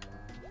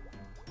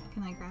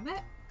 Can I grab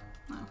it?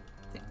 Oh,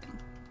 same thing.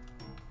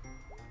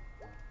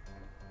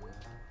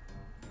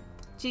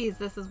 Geez,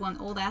 this is one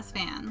old-ass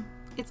fan.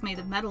 It's made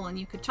of metal and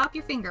you could chop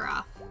your finger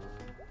off.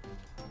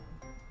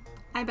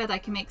 I bet I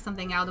can make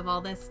something out of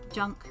all this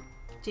junk.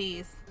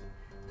 Jeez.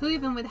 Who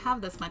even would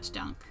have this much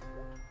junk?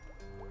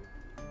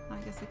 Oh, I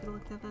guess I could have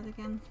looked at that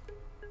again.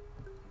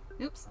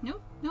 Oops,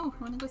 no, no,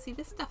 I want to go see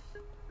this stuff.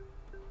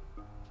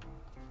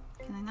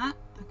 Can I not?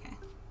 Okay.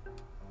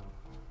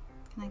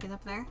 Can I get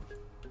up there?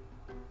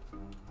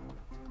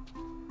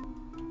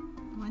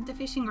 I want the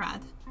fishing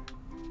rod.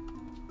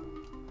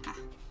 Ah.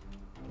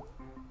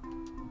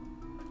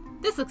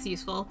 This looks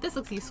useful. This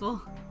looks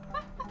useful.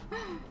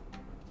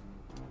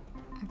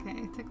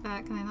 Okay, took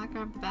that. Can I not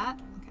grab the bat?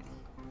 Okay.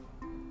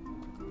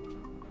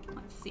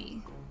 Let's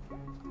see.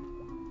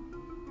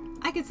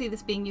 I could see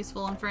this being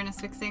useful in furnace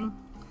fixing.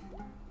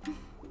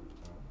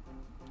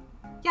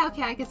 Yeah,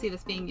 okay, I could see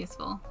this being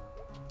useful.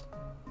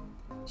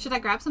 Should I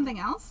grab something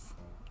else?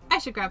 I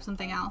should grab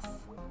something else.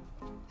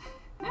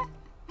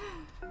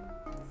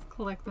 Just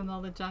collecting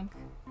all the junk.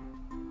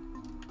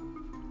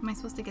 Am I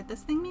supposed to get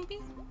this thing, maybe?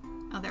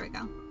 Oh, there we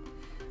go.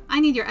 I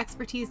need your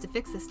expertise to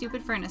fix this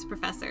stupid furnace,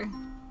 Professor.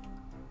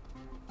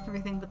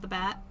 Everything but the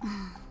bat.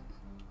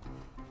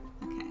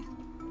 Okay.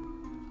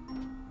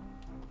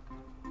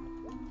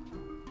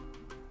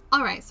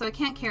 Alright, so I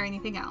can't carry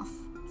anything else.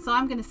 So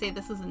I'm gonna say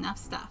this is enough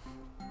stuff.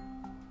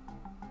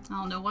 I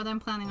don't know what I'm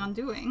planning on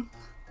doing.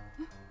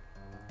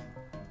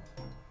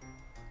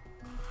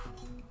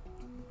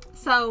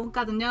 So,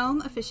 got a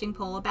gnome, a fishing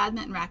pole, a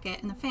badminton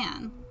racket, and a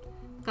fan.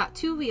 Got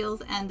 2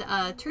 wheels and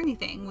a turny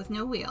thing with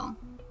no wheel.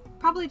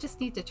 Probably just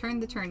need to turn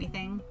the turny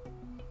thing.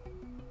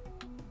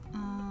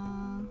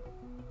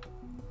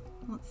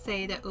 Let's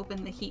say to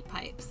open the heat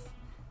pipes.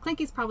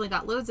 Clanky's probably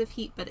got loads of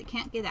heat, but it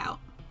can't get out.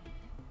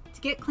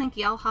 To get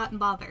Clanky all hot and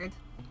bothered,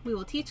 we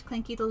will teach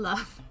Clanky to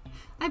love.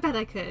 I bet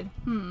I could.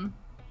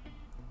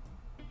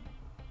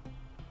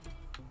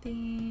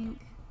 Think...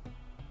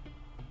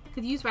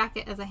 Could use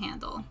racket as a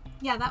handle.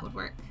 Yeah, that would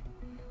work.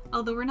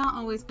 Although we're not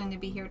always going to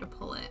be here to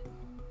pull it.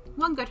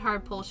 One good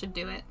hard pull should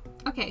do it.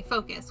 Okay,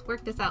 focus.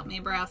 Work this out,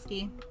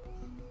 Maborowski.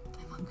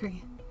 I'm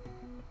hungry.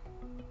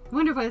 I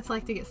wonder what it's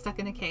like to get stuck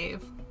in a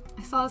cave.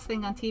 I saw this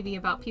thing on TV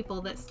about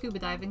people that scuba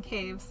dive in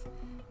caves,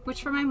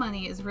 which for my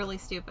money is really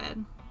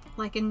stupid.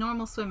 Like in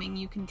normal swimming,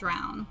 you can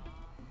drown.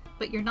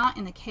 But you're not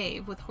in a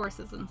cave with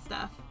horses and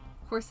stuff.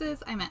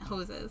 Horses? I meant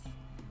hoses.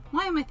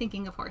 Why am I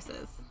thinking of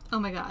horses? Oh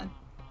my god.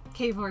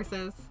 Cave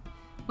horses.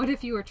 What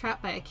if you were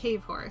trapped by a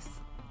cave horse?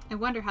 I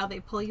wonder how they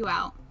pull you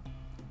out.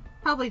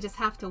 Probably just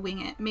have to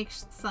wing it, make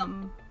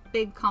some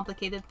big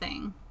complicated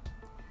thing.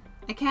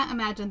 I can't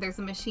imagine there's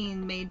a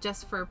machine made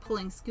just for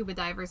pulling scuba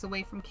divers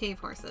away from cave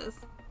horses.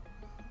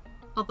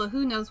 Although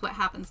who knows what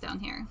happens down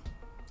here.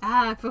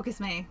 Ah, focus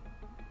me.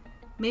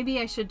 Maybe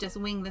I should just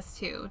wing this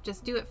too.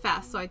 Just do it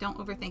fast so I don't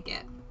overthink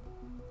it.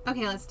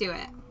 Okay, let's do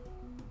it.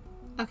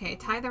 Okay,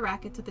 tie the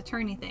racket to the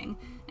turny thing,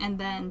 and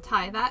then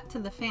tie that to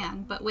the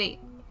fan, but wait.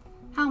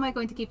 How am I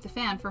going to keep the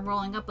fan from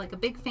rolling up like a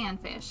big fan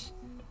fish?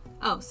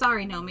 Oh,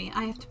 sorry, Nomi.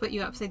 I have to put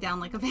you upside down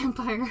like a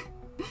vampire.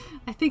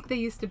 I think they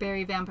used to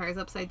bury vampires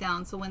upside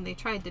down, so when they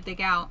tried to dig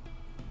out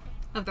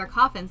of their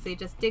coffins, they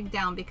just dig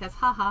down because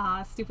ha ha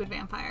ha, stupid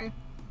vampire.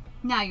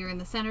 Now you're in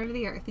the center of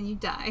the earth and you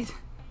died.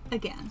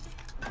 Again.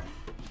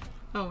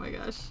 Oh my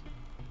gosh.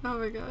 Oh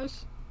my gosh.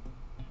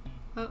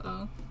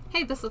 Uh-oh.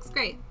 Hey, this looks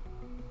great.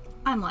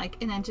 I'm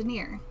like an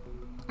engineer.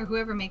 Or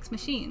whoever makes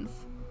machines.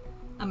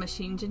 A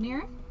machine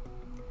engineer?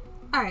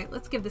 Alright,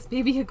 let's give this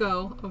baby a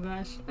go. Oh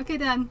gosh. Okay,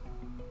 done.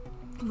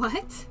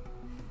 What?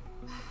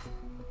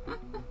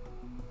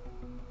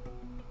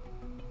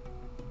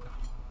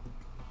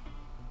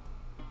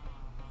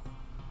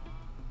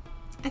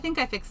 I think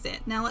I fixed it.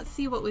 Now let's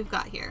see what we've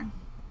got here.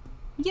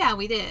 Yeah,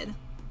 we did.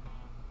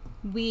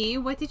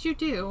 What did you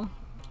do?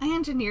 I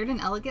engineered an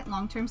elegant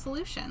long-term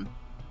solution.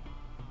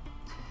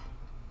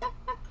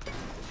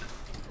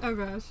 Oh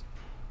gosh.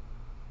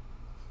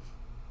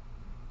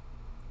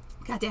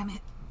 God damn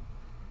it.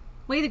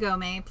 Way to go,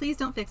 May. Please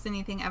don't fix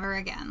anything ever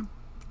again.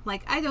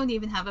 Like, I don't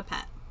even have a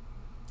pet.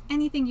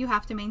 Anything you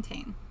have to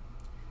maintain.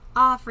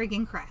 Ah,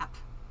 friggin' crap.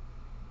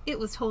 It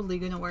was totally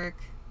gonna work.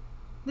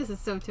 This is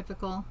so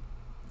typical.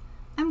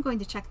 I'm going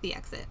to check the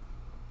exit.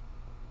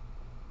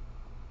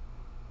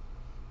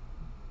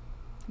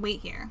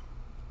 Wait here.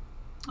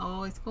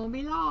 Oh, it's gonna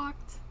be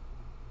locked.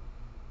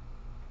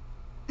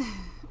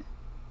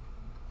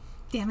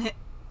 Damn it.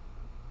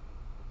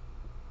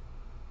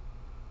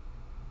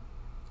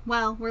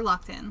 Well, we're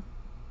locked in.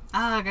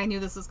 Ah, I knew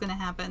this was gonna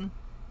happen.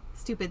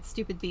 Stupid,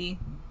 stupid bee.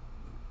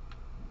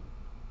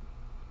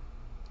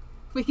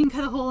 We can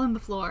cut a hole in the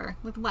floor.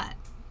 With what?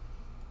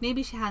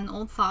 Maybe she had an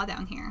old saw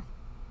down here.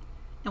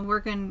 And we're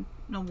gonna,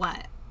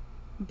 what?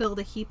 Build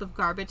a heap of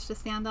garbage to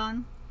stand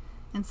on?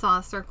 And saw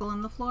a circle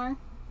in the floor?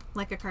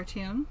 Like a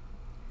cartoon?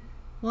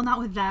 Well, not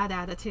with that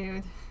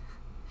attitude.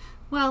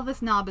 Well,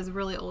 this knob is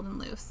really old and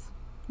loose.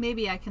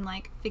 Maybe I can,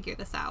 like, figure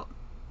this out.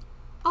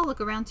 I'll look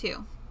around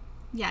too.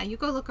 Yeah, you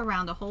go look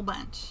around a whole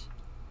bunch.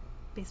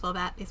 Baseball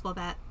bat, baseball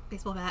bat,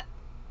 baseball bat.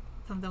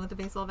 Something with the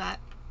baseball bat.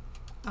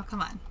 Oh,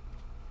 come on.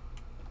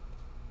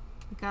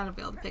 We gotta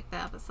be able to pick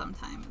that up at some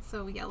time. It's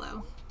so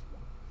yellow.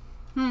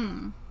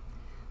 The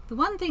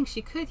one thing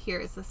she could hear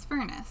is this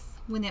furnace,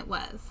 when it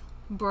was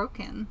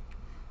broken.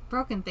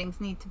 Broken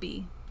things need to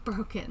be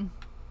broken.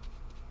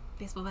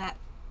 Baseball bat.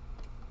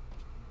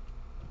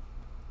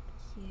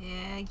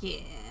 Yeah.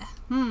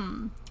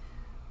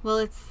 Well,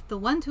 it's the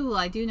one tool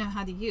I do know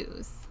how to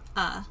use.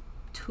 A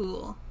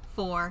tool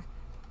for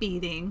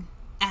beating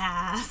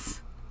ass.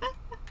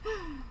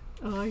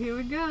 Oh, here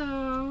we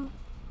go.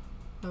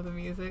 Oh, the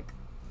music.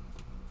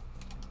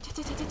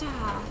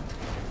 Cha-cha-cha-cha-cha.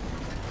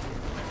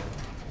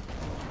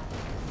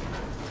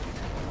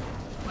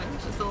 Why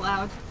is it so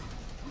loud?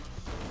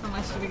 How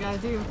much do we gotta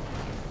do?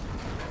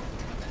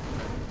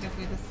 Guess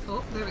we just...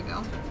 Oh, there we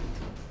go.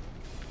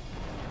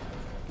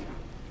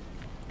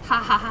 Ha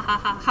ha ha ha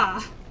ha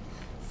ha.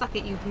 Suck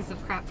it, you piece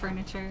of crap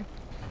furniture.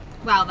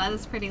 Wow, that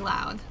is pretty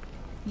loud.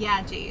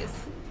 Yeah, geez.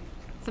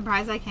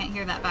 Surprised I can't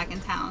hear that back in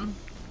town.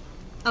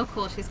 Oh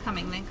cool, she's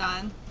coming, thank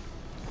God.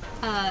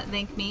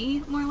 Thank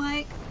me, more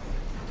like?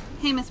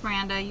 Hey, Miss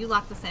Miranda, you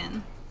locked us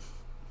in.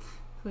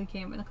 We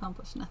came and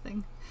accomplished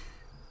nothing.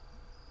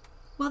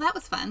 Well, that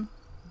was fun.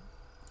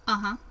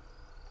 Uh-huh.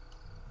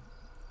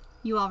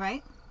 You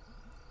alright?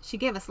 She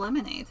gave us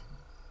lemonade.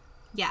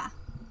 Yeah.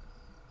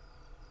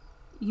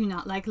 You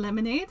not like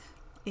lemonade?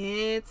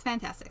 It's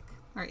fantastic.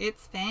 Or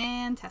it's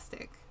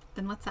fantastic.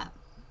 Then what's up?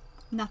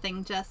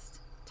 Nothing, just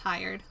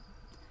tired.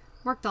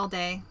 Worked all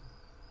day.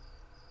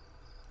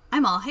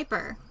 I'm all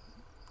hyper.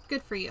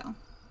 Good for you.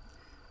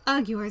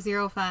 Ugh, you are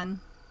zero fun.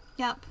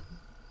 Yep.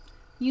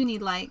 You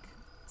need, like,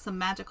 some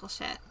magical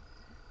shit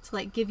to,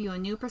 like, give you a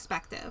new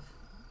perspective.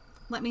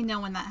 Let me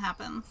know when that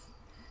happens.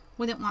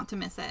 Wouldn't want to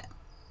miss it.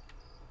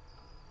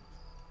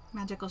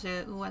 Magical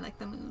shit. Ooh, I like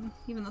the moon.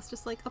 Even though it's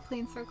just, like, a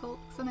plain circle.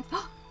 So nice.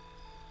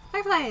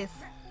 Fireflies!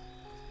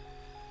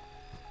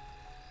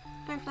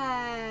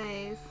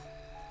 Fireflies!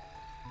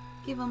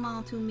 Give them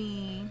all to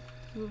me.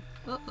 Ooh.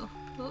 Uh-oh.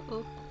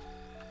 Uh-oh.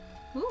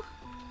 Ooh.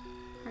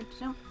 Hard to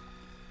jump.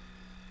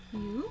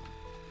 You.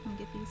 Can we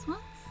get these ones?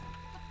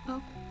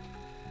 Oh.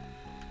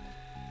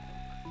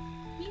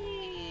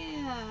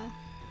 Yeah!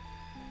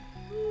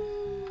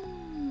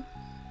 Woo!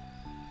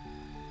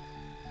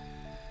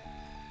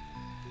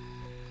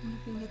 I wonder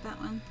if we can get that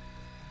one.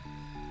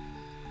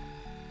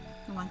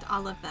 I want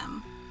all of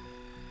them.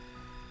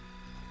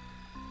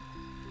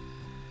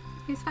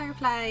 Here's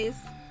fireflies.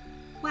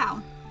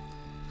 Wow.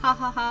 Ha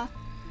ha ha.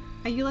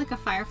 Are you like a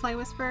firefly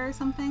whisperer or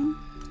something?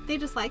 They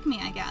just like me,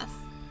 I guess.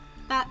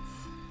 That's...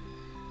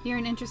 You're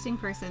an interesting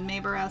person, May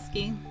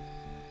Borowski.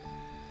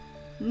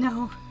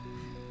 No.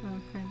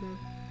 Oh, kind of.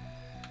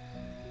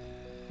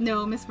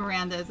 No, Miss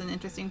Miranda is an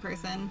interesting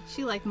person.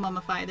 She like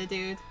mummified a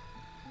dude.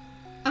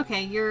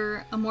 Okay,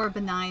 you're a more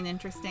benign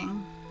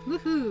interesting.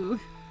 Woohoo!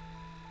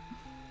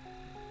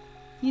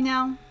 You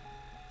know,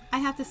 I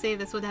have to say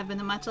this would have been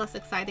a much less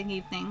exciting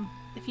evening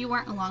if you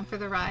weren't along for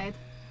the ride.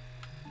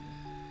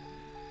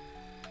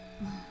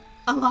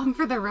 Along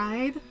for the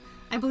ride?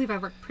 I believe I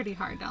worked pretty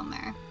hard down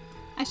there.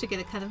 I should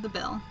get a cut of the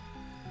bill.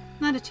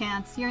 Not a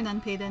chance, you're an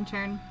unpaid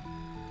intern.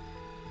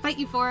 Fight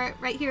you for it,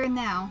 right here and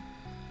now.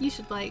 You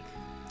should, like,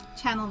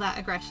 channel that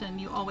aggression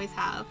you always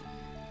have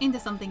into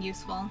something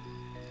useful.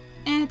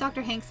 And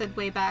Dr. Hank said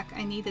way back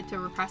I needed to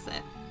repress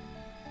it.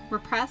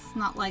 Repress,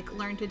 not like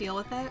learn to deal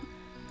with it.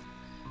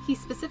 He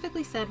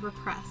specifically said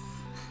repress.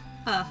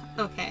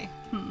 Okay.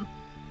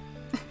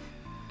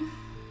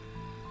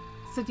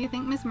 So do you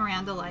think Miss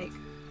Miranda, like,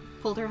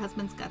 pulled her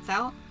husband's guts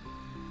out?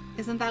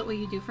 Isn't that what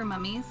you do for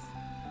mummies?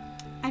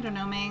 I don't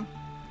know, May. Do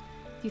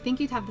you think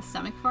you'd have the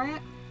stomach for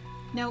it?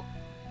 Nope.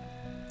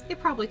 It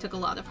probably took a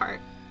lot of heart.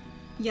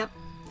 Yep.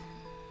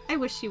 I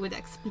wish she would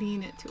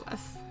explain it to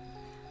us.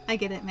 I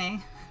get it, May.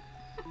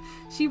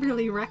 She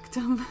really wrecked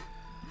him.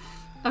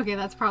 Okay,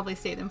 that's probably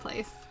stayed in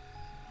place.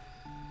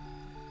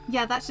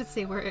 Yeah, that should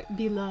stay where it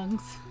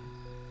belongs.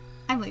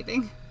 I'm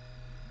leaving.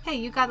 Hey,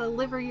 you gotta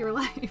live your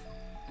life.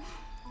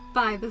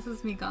 Bye, this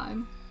is me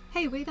gone.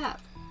 Hey, wait up.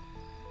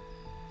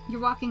 You're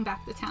walking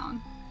back to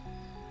town.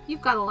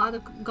 You've got a lot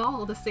of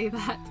gall to say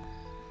that.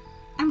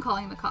 I'm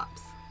calling the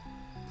cops.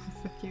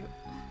 So cute.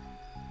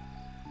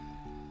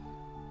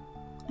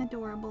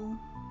 Adorable.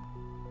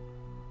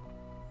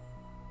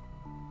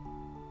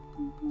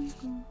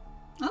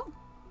 Oh,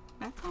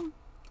 Back home.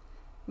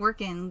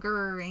 Working.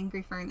 Grr.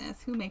 Angry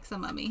furnace. Who makes a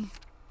mummy?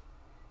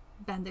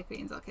 Bandit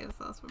greens. Okay, this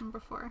was from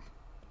before.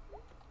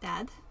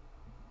 Dad?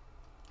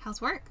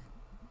 How's work?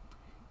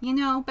 You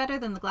know, better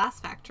than the glass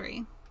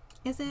factory.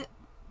 Is it?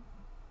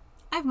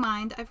 I've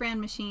mined. I've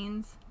ran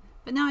machines.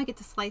 But now I get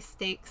to slice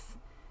steaks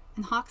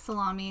and hawk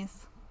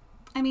salamis.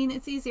 I mean,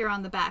 it's easier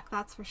on the back,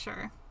 that's for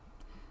sure.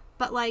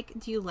 But, like,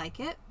 do you like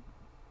it?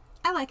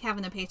 I like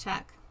having a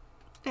paycheck.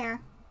 Fair.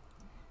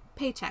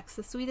 Paychecks,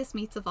 the sweetest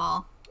meats of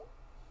all.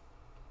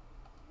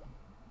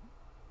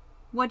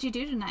 What'd you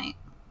do tonight?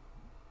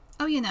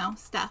 Oh, you know,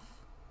 stuff.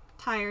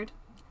 Tired.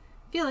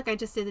 Feel like I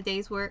just did a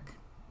day's work.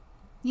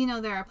 You know,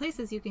 there are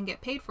places you can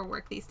get paid for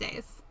work these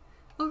days.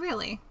 Oh,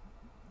 really?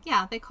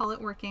 Yeah, they call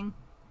it working.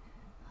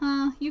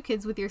 Huh, you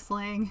kids with your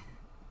slang.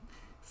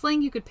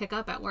 Slang you could pick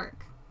up at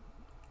work.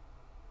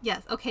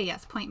 Yes, okay,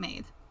 yes, point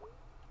made.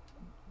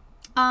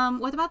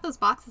 What about those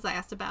boxes I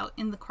asked about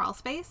in the crawl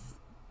space?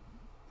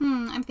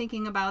 I'm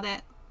thinking about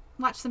it.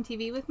 Watch some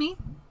TV with me?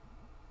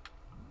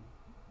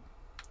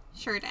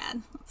 Sure,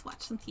 Dad. Let's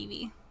watch some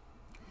TV.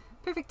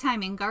 Perfect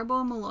timing.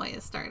 Garbo and Malloy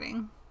is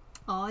starting.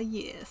 Aw,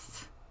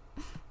 yes.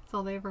 That's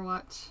all they ever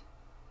watch.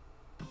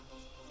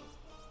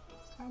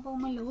 Garbo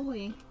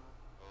Malloy.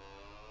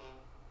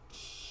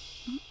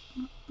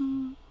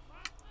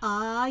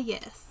 Ah,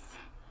 yes.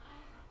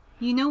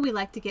 You know we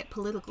like to get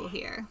political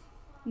here.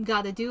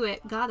 Gotta do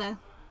it, gotta.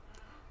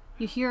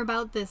 You hear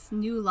about this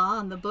new law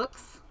on the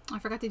books? I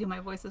forgot to do my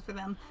voices for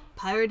them.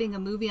 Pirating a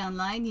movie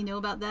online, you know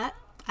about that?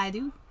 I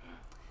do.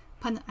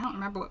 I don't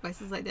remember what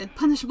voices I did.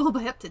 Punishable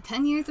by up to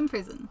 10 years in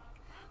prison.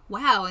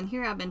 Wow, and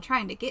here I've been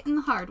trying to get in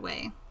the hard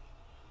way.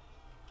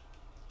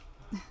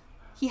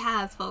 He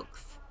has,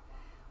 folks.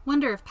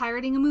 Wonder if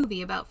pirating a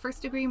movie about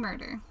first-degree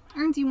murder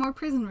earns you more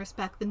prison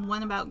respect than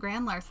one about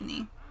grand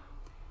larceny.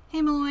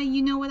 Hey, Malloy,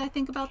 you know what I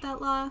think about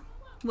that law?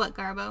 What,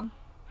 Garbo?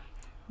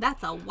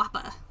 That's a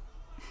whopper.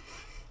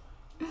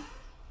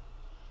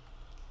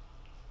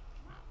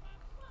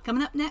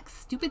 Coming up next,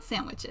 stupid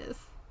sandwiches.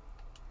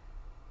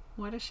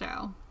 What a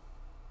show.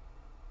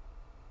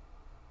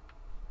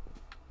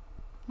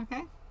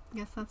 Okay,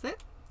 guess that's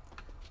it.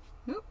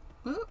 Oop,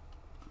 oop.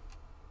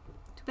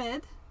 To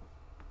bed.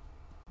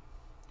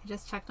 I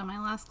just checked on my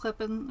last clip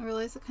and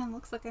realized it kind of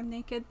looks like I'm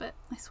naked, but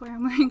I swear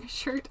I'm wearing a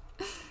shirt.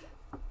 Let's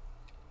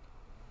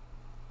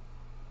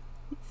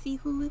see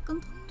who we're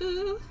going to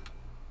do.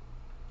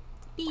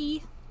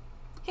 B.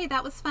 Hey,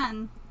 that was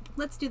fun.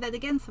 Let's do that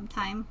again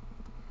sometime.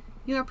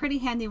 You are pretty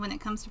handy when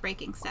it comes to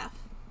breaking stuff.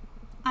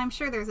 I'm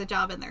sure there's a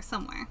job in there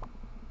somewhere.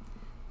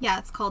 Yeah,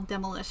 it's called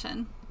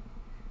demolition.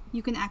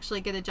 You can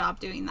actually get a job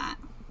doing that.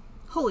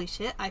 Holy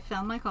shit, I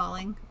found my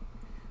calling.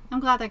 I'm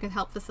glad I could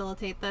help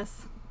facilitate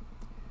this.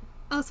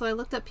 Oh, so I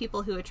looked up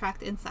people who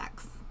attract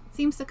insects.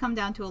 Seems to come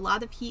down to a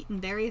lot of heat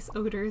and various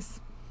odors.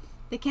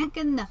 They can't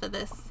get enough of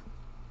this.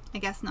 I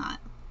guess not.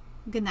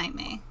 Good night,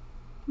 May.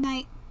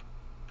 Night.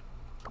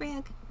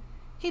 Greg.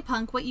 Hey,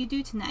 punk, what you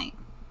do tonight?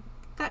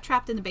 Got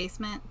trapped in the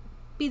basement.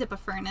 Beat up a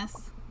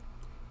furnace.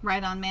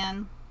 Right on,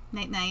 man.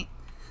 Night-night.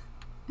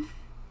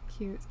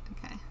 Cute.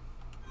 Okay.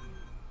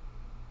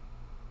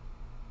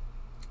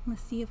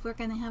 Let's see if we're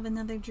gonna have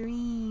another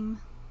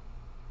dream.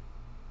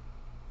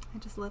 I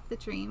just love the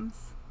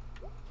dreams.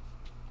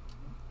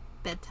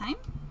 Bedtime?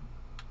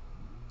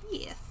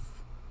 Yes.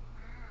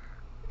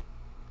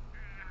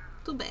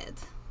 To bed.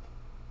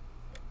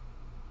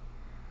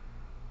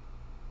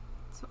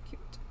 So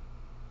cute.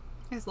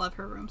 I just love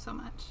her room so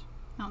much.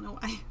 I don't know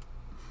why.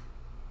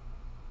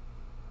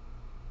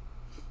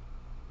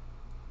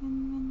 I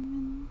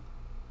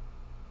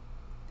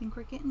think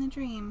we're getting a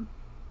dream.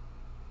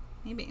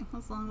 Maybe.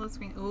 Let's long load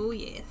screen. Oh,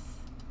 yes.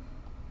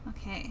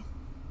 Okay.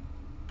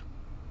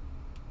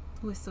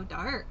 Oh, it's so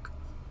dark.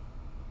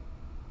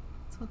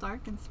 So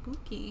dark and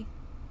spooky.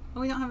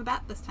 Oh, we don't have a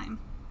bat this time.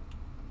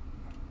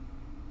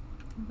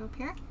 Can we go up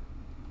here?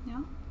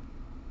 No?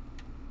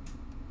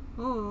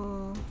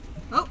 Oh.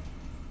 Oh!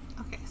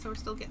 Okay, so we're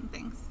still getting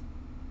things.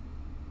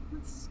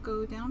 Let's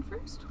go down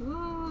first.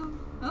 Whoa!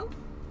 Oh!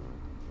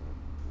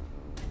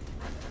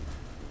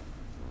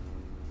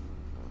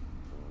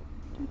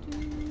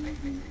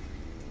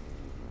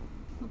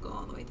 We'll go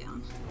all the way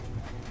down.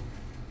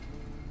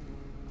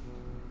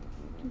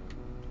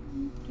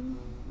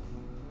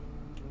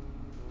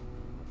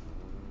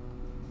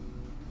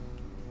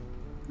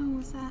 Oh, what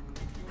was that?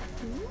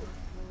 Ooh.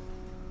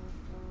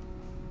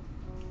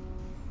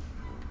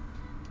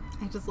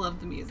 I just love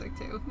the music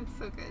too. It's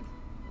so good.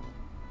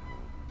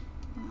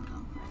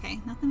 Oh, okay,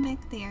 nothing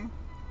back there.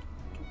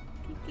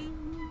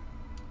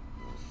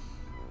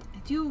 I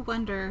do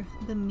wonder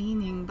the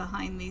meaning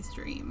behind these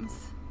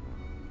dreams.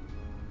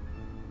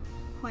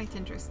 Quite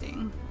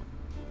interesting.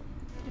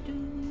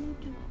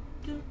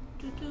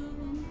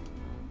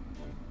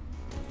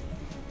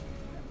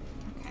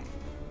 Okay.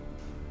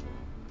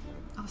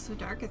 Oh, so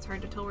dark it's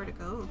hard to tell where to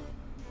go.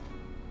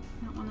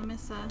 I don't want to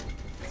miss a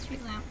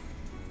street lamp.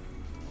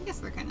 I guess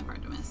they're kind of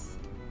hard to miss.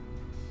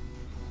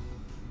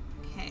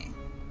 Okay.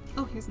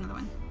 Oh, here's another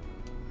one.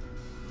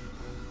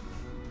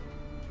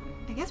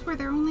 I guess were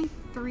there only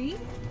 3?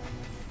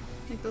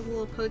 Like those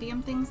little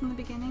podium things in the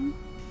beginning?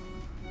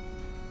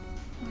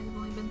 Might have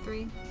only been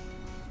 3.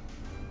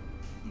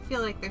 I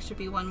feel like there should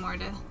be one more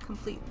to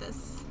complete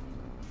this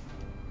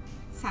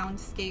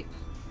soundscape.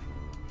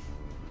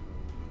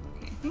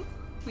 Okay, I think...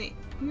 Wait,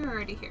 we were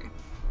already here.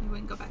 We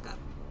wouldn't go back up.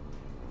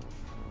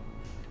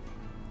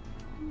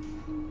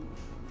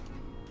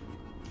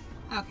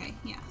 Okay,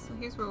 yeah, so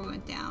here's where we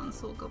went down,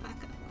 so we'll go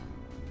back up.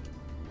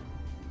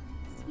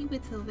 See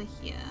what's over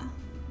here.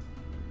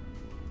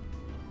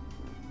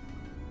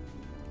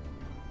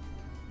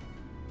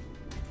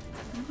 I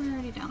think we're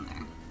already down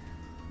there.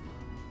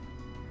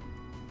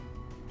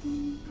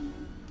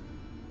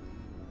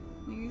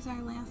 Where's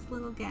our last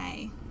little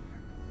guy?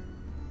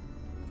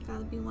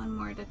 Gotta be one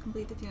more to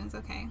complete the tunes.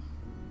 Okay.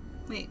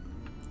 Wait.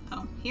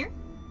 Oh, here?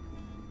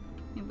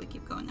 Maybe we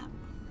keep going up.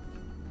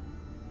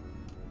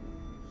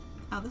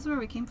 Oh, this is where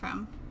we came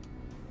from.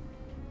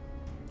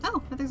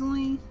 Oh, but there's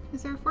only...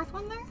 Is there a 4th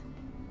one there?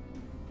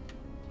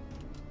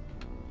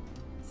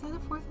 Is that a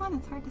 4th one?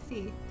 It's hard to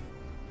see.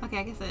 Okay,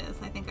 I guess it is.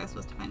 I think I was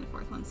supposed to find a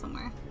 4th one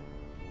somewhere.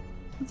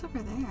 What's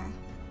over there?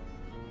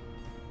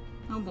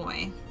 Oh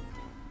boy.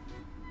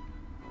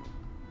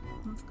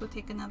 Let's go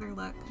take another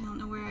look. I don't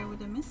know where I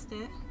would have missed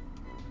it.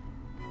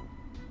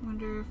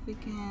 Wonder if we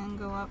can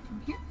go up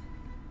from here?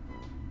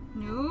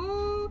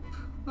 Nope.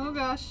 Oh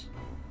gosh.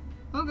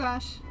 Oh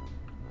gosh.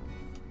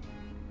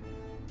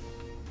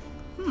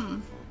 I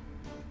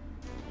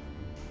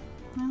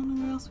don't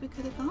know where else we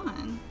could have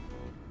gone.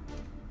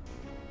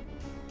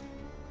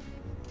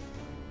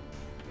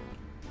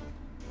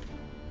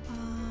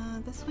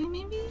 This way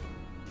maybe?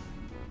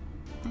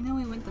 I know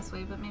we went this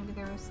way, but maybe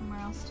there was somewhere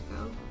else to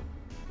go.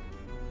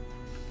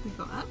 Can we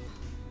go up?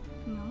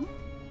 No.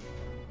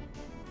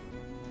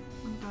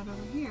 What about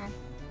over here?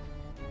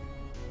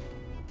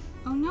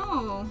 Oh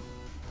no!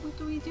 What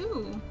do we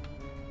do?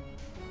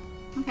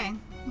 Okay,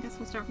 I guess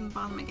we'll start from the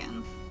bottom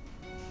again.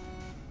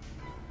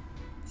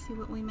 See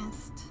what we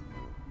missed.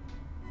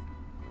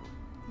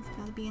 There's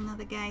gotta be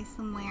another guy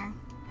somewhere.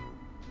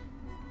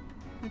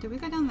 Oh, did we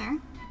go down there?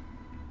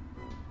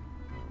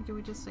 Or did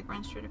we just like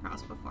run straight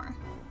across before?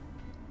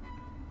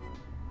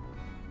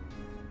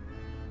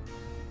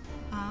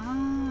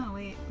 Ah,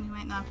 wait, we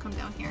might not have come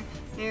down here.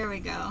 There we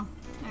go.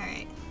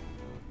 Alright.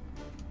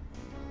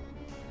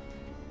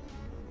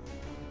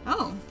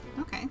 Oh,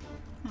 okay. I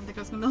didn't think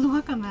I was gonna be able to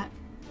walk on that.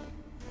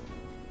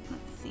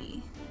 Let's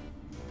see.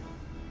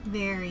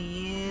 There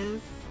he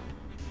is.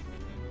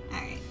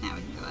 Alright, now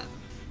we can go up.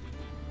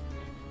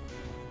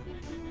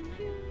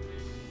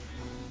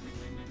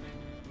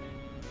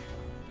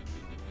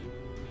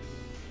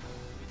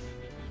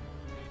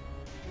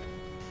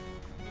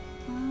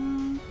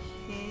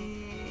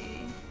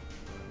 Okay.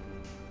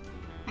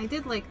 I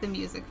did like the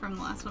music from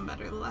the last one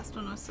better. The last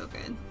one was so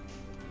good.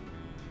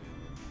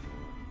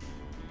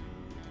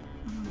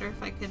 I wonder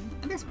if I could...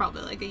 There's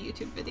probably like a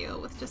YouTube video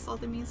with just all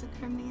the music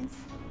from these.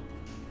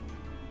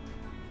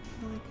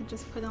 That I could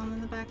just put on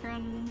in the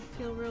background and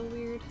feel real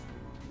weird.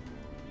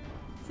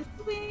 Is this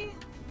the way?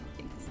 I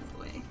think this is the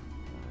way.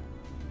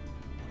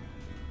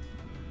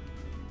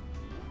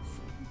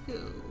 Let's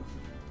go.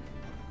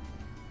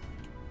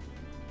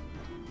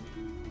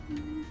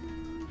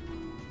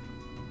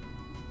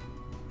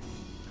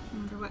 I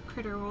wonder what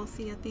critter we'll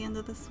see at the end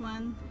of this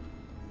one.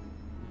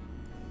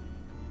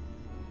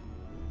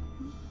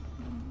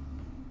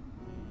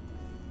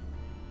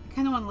 I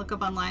kind of want to look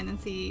up online and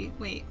see...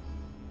 Wait.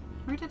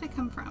 Where did I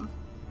come from?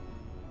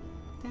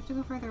 Do I have to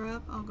go further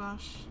up? Oh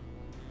gosh.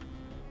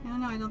 I don't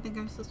know, I don't think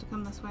I'm supposed to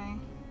come this way.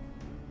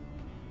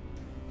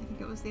 I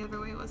think it was the other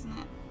way, wasn't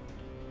it?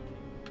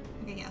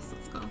 Okay, yes,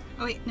 let's go.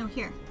 Oh wait, no,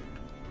 here.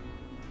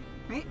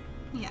 Right?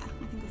 Yeah,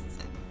 I think this is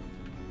it.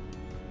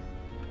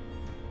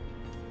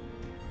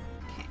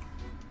 Okay.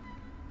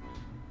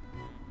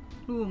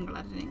 Ooh, I'm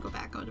glad I didn't go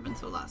back. I would have been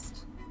so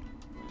lost.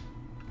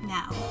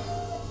 Now.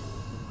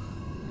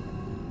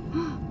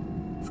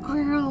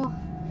 Squirrel!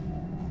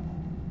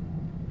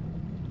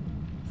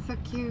 So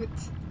cute.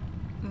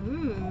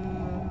 Ooh.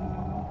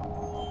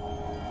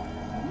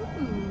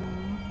 Ooh.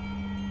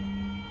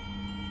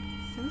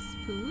 So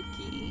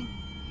spooky.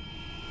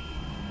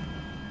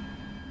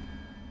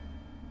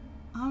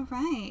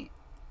 Alright.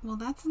 Well,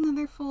 that's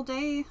another full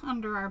day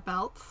under our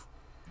belts.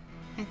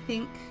 I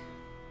think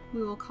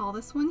we will call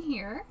this one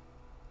here.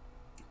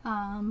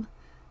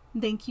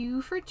 Thank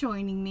you for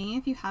joining me.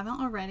 If you haven't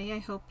already, I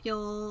hope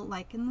you'll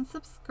like and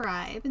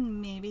subscribe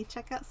and maybe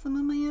check out some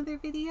of my other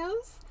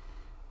videos.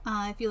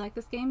 If you like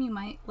this game, you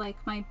might like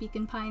my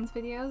Beacon Pines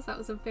videos. That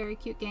was a very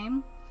cute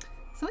game.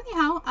 So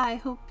anyhow, I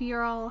hope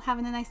you're all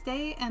having a nice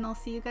day, and I'll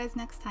see you guys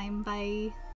next time. Bye!